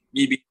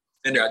me being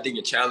a defender, I think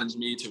it challenged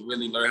me to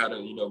really learn how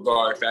to,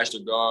 guard faster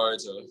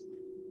guards or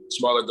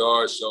smaller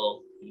guards.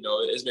 So,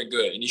 it's been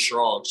good. And he's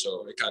strong,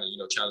 so it kind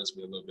of, challenged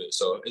me a little bit.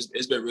 So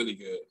it's been really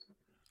good.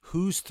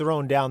 Who's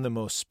thrown down the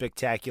most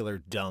spectacular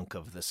dunk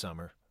of the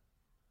summer?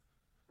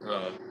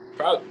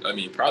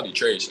 Probably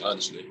Trace,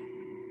 honestly.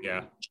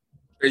 Yeah.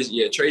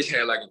 Trace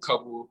had like a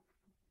couple,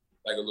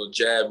 like a little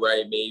jab,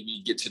 right?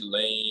 Maybe get to the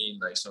lane,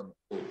 like something.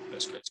 Oh,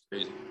 that's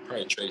crazy.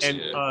 Probably Trace.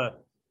 And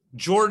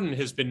Jordan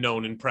has been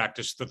known in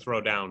practice to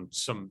throw down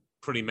some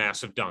pretty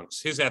massive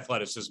dunks. His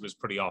athleticism is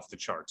pretty off the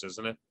charts,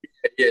 isn't it?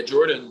 Yeah,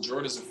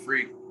 Jordan's a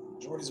freak.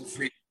 Jordan's a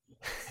freak.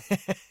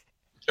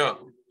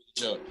 Jump.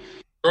 Jordan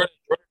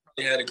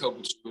probably had a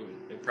couple too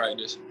in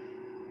practice.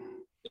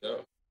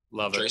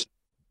 Love Trace. it.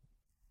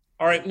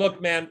 All right,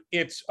 look, man,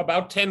 it's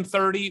about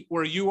 10:30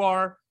 where you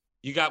are.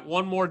 You got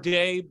one more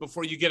day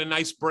before you get a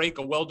nice break,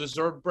 a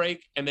well-deserved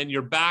break, and then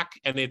you're back,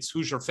 and it's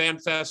Hoosier Fan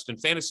Fest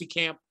and Fantasy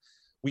Camp.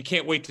 We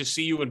can't wait to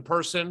see you in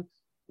person.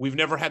 We've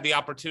never had the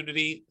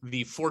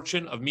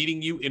fortune of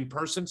meeting you in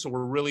person. So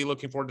we're really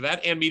looking forward to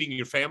that and meeting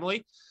your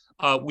family.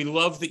 We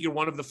love that you're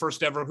one of the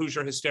first ever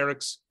Hoosier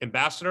Hysterics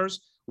ambassadors.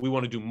 We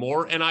want to do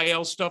more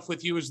NIL stuff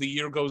with you as the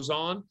year goes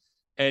on.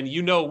 And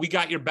we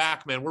got your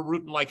back, man. We're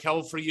rooting like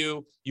hell for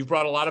you. You've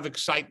brought a lot of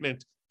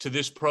excitement to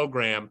this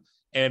program.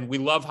 And we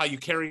love how you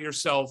carry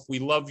yourself. We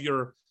love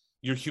your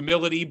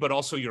humility, but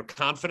also your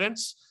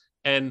confidence.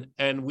 And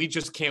we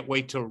just can't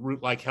wait to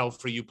root like hell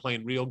for you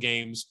playing real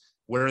games,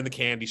 wearing the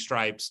candy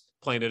stripes,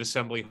 playing at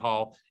Assembly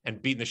Hall,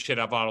 and beating the shit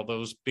out of all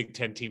those Big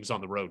Ten teams on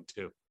the road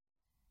too.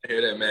 I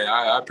hear that, man.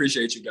 I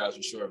appreciate you guys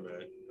for sure,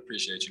 man.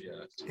 Appreciate you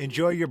guys.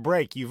 Enjoy your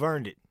break. You've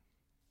earned it.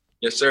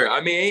 Yes, sir.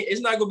 I mean, it's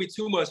not going to be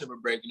too much of a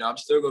break. I'm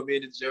still going to be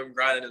in the gym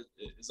grinding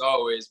as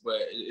always, but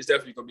it's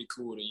definitely going to be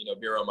cool to,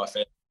 be around my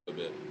family a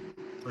little bit.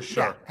 For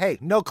sure. Yeah. Hey,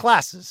 no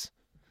classes.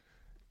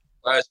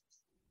 No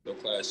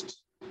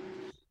classes.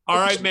 All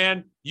right,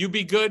 man. You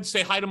be good.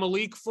 Say hi to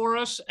Malik for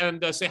us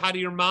and say hi to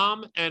your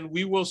mom, and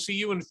we will see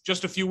you in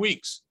just a few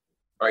weeks.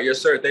 All right. Yes,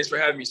 sir. Thanks for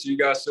having me. See you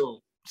guys soon.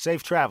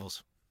 Safe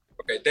travels.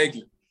 Okay. Thank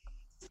you.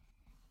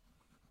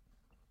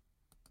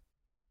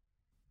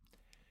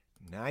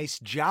 Nice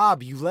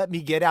job. You let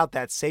me get out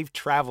that safe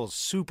travels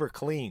super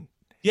clean.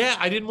 Yeah,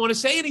 I didn't want to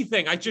say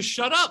anything. I just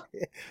shut up.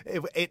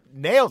 It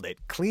nailed it.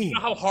 Clean. You know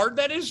how hard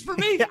that is for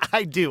me?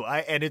 I do.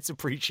 And it's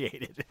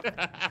appreciated.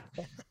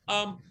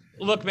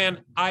 Look,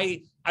 man,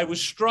 I was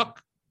struck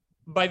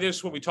by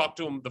this when we talked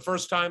to him the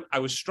first time. I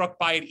was struck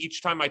by it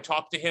each time I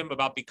talked to him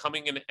about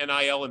becoming an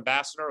NIL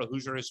ambassador, a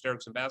Hoosier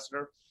Hysterics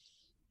ambassador.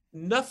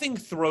 Nothing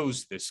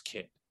throws this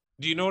kid.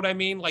 Do you know what I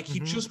mean? Like he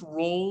just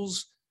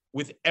rolls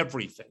with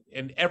everything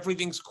and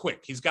everything's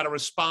quick. He's got a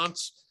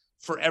response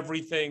for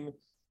everything.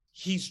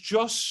 He's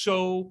just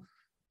so,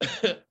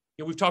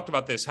 we've talked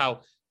about this,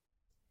 how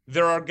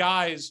there are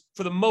guys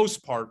for the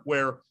most part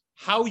where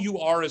how you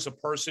are as a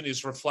person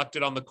is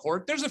reflected on the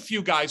court. There's a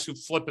few guys who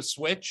flip a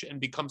switch and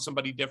become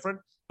somebody different,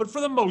 but for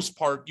the most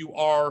part, you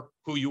are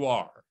who you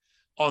are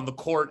on the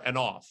court and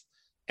off.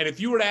 And if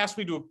you were to ask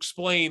me to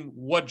explain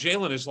what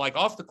Jalen is like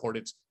off the court,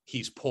 it's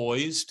he's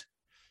poised,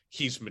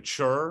 he's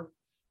mature.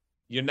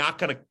 You're not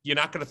gonna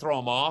throw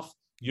him off.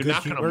 You're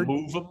not gonna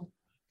move him.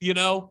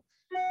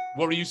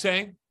 What were you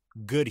saying?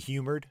 Good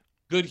humored.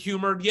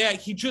 Yeah,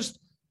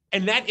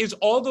 and that is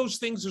all those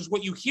things is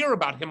what you hear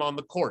about him on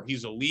the court.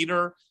 He's a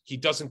leader. He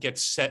doesn't get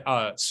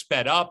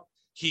sped up.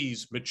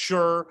 He's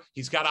mature.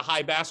 He's got a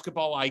high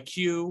basketball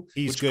IQ.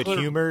 He's good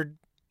humored.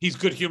 He's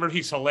good humored.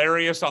 He's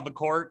hilarious on the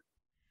court.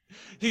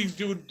 He's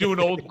doing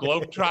old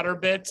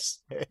Globetrotter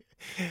bits.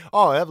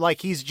 Oh,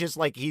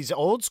 he's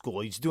old school.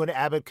 He's doing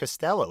Abbott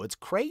Costello. It's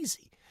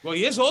crazy. Well,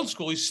 he is old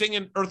school. He's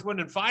singing Earth, Wind,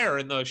 and Fire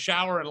in the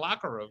shower and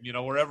locker room,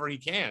 wherever he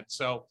can.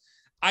 So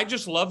I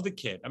just love the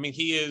kid. I mean,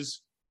 he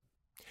is.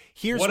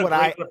 Here's what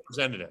I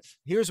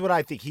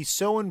think. He's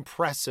so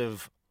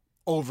impressive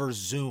over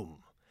Zoom.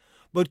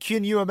 But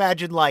can you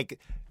imagine 6'5"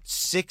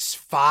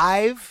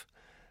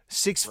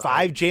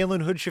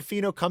 Jalen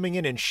Hood-Schifino coming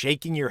in and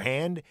shaking your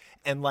hand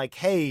and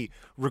hey,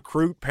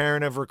 recruit,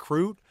 parent of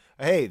recruit.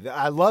 Hey,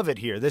 I love it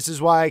here. This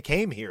is why I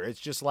came here. It's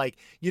just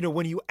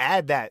when you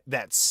add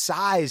that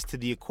size to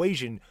the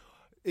equation,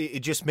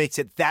 it just makes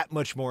it that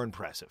much more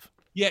impressive.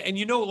 Yeah. And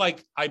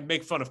I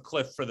make fun of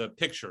Cliff for the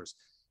pictures,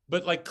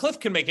 but Cliff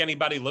can make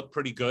anybody look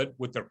pretty good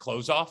with their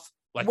clothes off,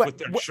 with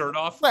their shirt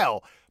off.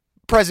 Well,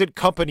 present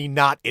company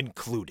not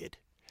included.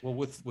 Well,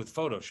 with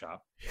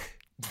Photoshop.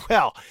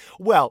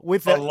 Well,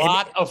 with a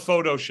lot of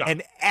Photoshop.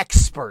 An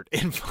expert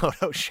in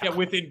Photoshop. Yeah,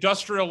 with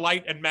Industrial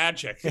Light and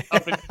Magic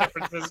up in San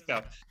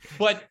Francisco.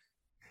 But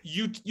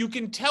you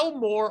can tell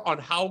more on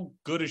how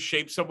good a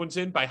shape someone's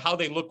in by how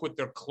they look with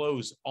their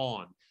clothes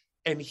on.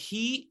 And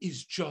he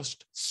is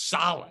just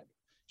solid.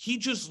 He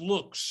just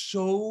looks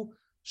so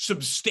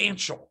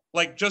substantial,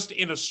 just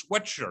in a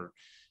sweatshirt.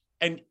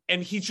 And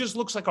he just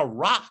looks like a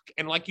rock.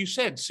 And like you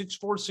said, 6'4",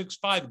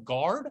 6'5"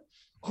 guard.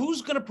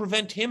 Who's going to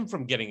prevent him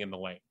from getting in the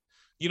lane?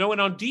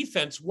 And on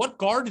defense, what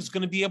guard is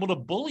going to be able to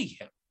bully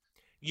him?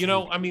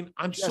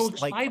 I'm so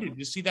excited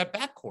to see that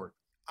backcourt.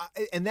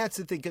 And that's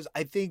the thing, because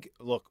I think,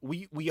 look,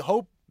 we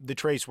hope the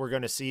Trace we're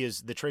going to see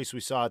is the Trace we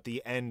saw at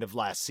the end of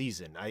last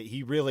season.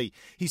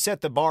 He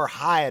set the bar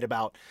high at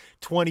about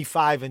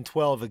 25 and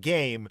 12 a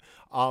game.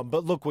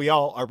 But look, we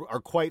all are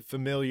quite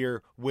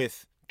familiar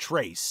with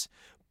Trace,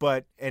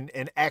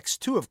 and X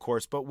too, of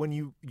course. But when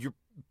you're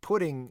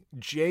putting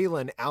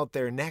Jalen out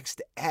there next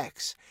to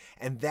X,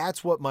 and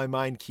that's what my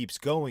mind keeps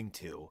going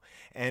to.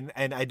 And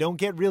I don't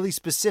get really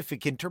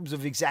specific in terms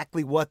of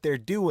exactly what they're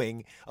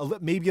doing,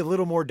 maybe a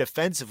little more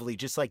defensively,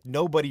 just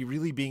nobody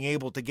really being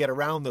able to get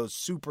around those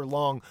super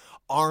long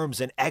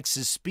arms and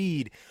X's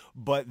speed.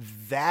 But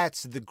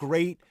that's the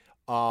great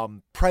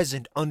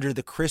present under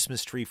the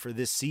Christmas tree for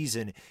this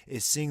season,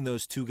 is seeing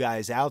those two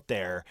guys out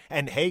there.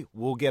 And hey,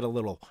 we'll get a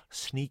little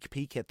sneak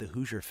peek at the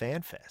Hoosier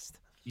Fan Fest.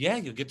 Yeah,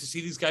 you'll get to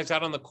see these guys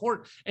out on the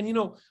court. And,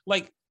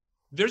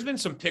 there's been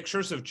some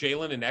pictures of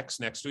Jalen and X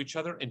next to each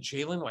other, and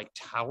Jalen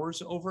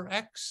towers over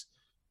X.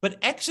 But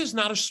X is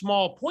not a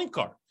small point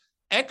guard.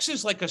 X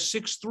is like a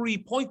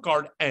 6'3" point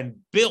guard and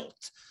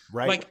built.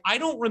 Right. Like, I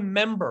don't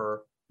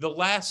remember the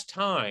last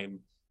time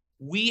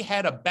we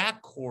had a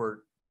backcourt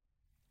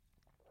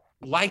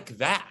like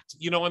that.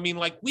 You know, I mean,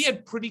 like, we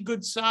had pretty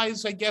good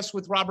size, I guess,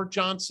 with Robert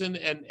Johnson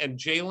and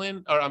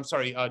Jalen, or I'm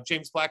sorry,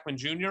 James Blackman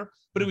Jr.,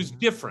 but it was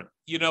different.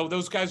 You know,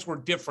 those guys were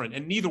different,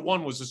 and neither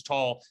one was as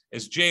tall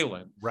as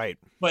Jalen. Right.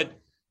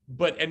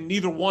 And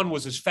neither one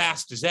was as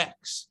fast as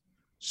X.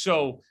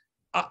 So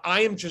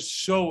I am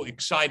just so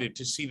excited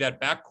to see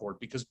that backcourt,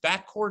 because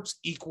backcourts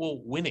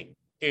equal winning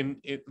in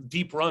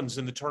deep runs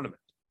in the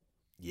tournament.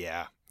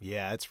 Yeah,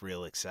 it's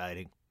real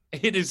exciting.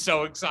 It is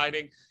so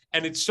exciting.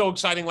 And it's so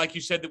exciting, like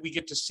you said, that we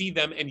get to see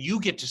them, and you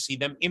get to see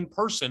them in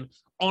person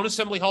on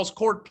Assembly Hall's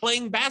court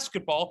playing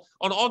basketball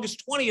on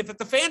August 20th at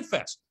the Fan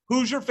Fest.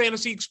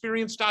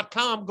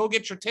 HoosierFantasyExperience.com. Go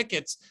get your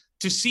tickets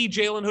to see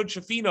Jalen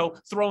Hood-Schifino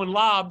throwing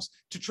lobs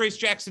to Trace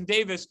Jackson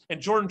Davis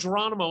and Jordan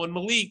Geronimo and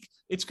Malik.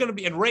 It's going to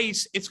be, and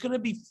Race. It's going to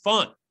be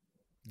fun.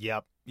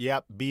 Yep.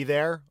 Be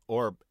there,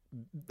 or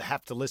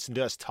have to listen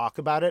to us talk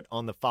about it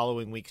on the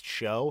following week's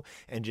show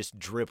and just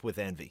drip with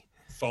envy.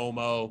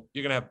 FOMO.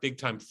 You're going to have big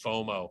time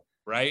FOMO,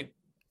 right?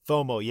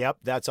 FOMO. Yep.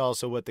 That's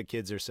also what the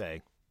kids are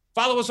saying.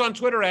 Follow us on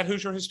Twitter at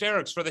Hoosier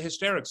Hysterics for the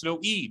hysterics. No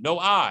E, no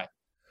I.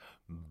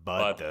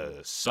 But the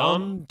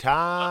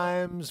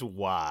sometimes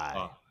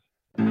why.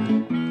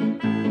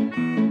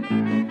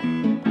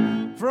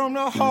 From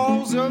the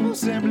halls of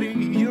assembly,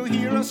 you'll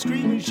hear us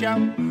scream and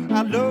shout.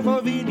 Our love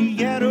of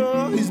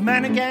Indiana is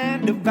manic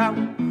and devout.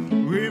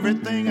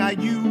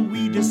 Everything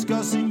we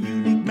discuss in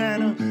unique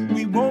manner.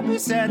 We won't be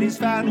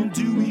satisfied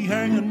until we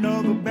hang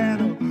another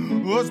banner.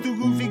 Us two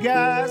goofy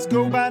guys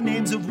go by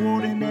names of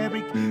Ward and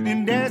Eric,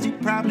 and as you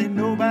probably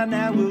know by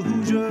now, we're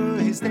Hoosier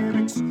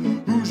Hysterics.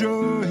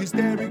 Hoosier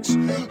Hysterics.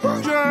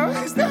 Hoosier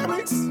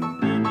Hysterics.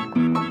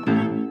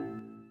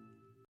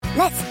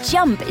 Let's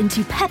jump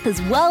into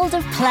Peppa's world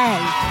of play.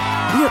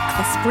 Look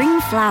for spring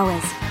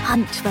flowers,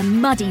 hunt for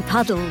muddy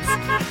puddles,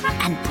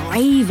 and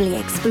bravely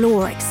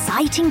explore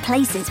exciting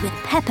places with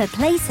Peppa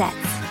playsets.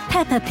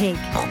 Peppa Pig,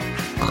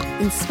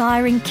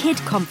 inspiring kid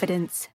confidence.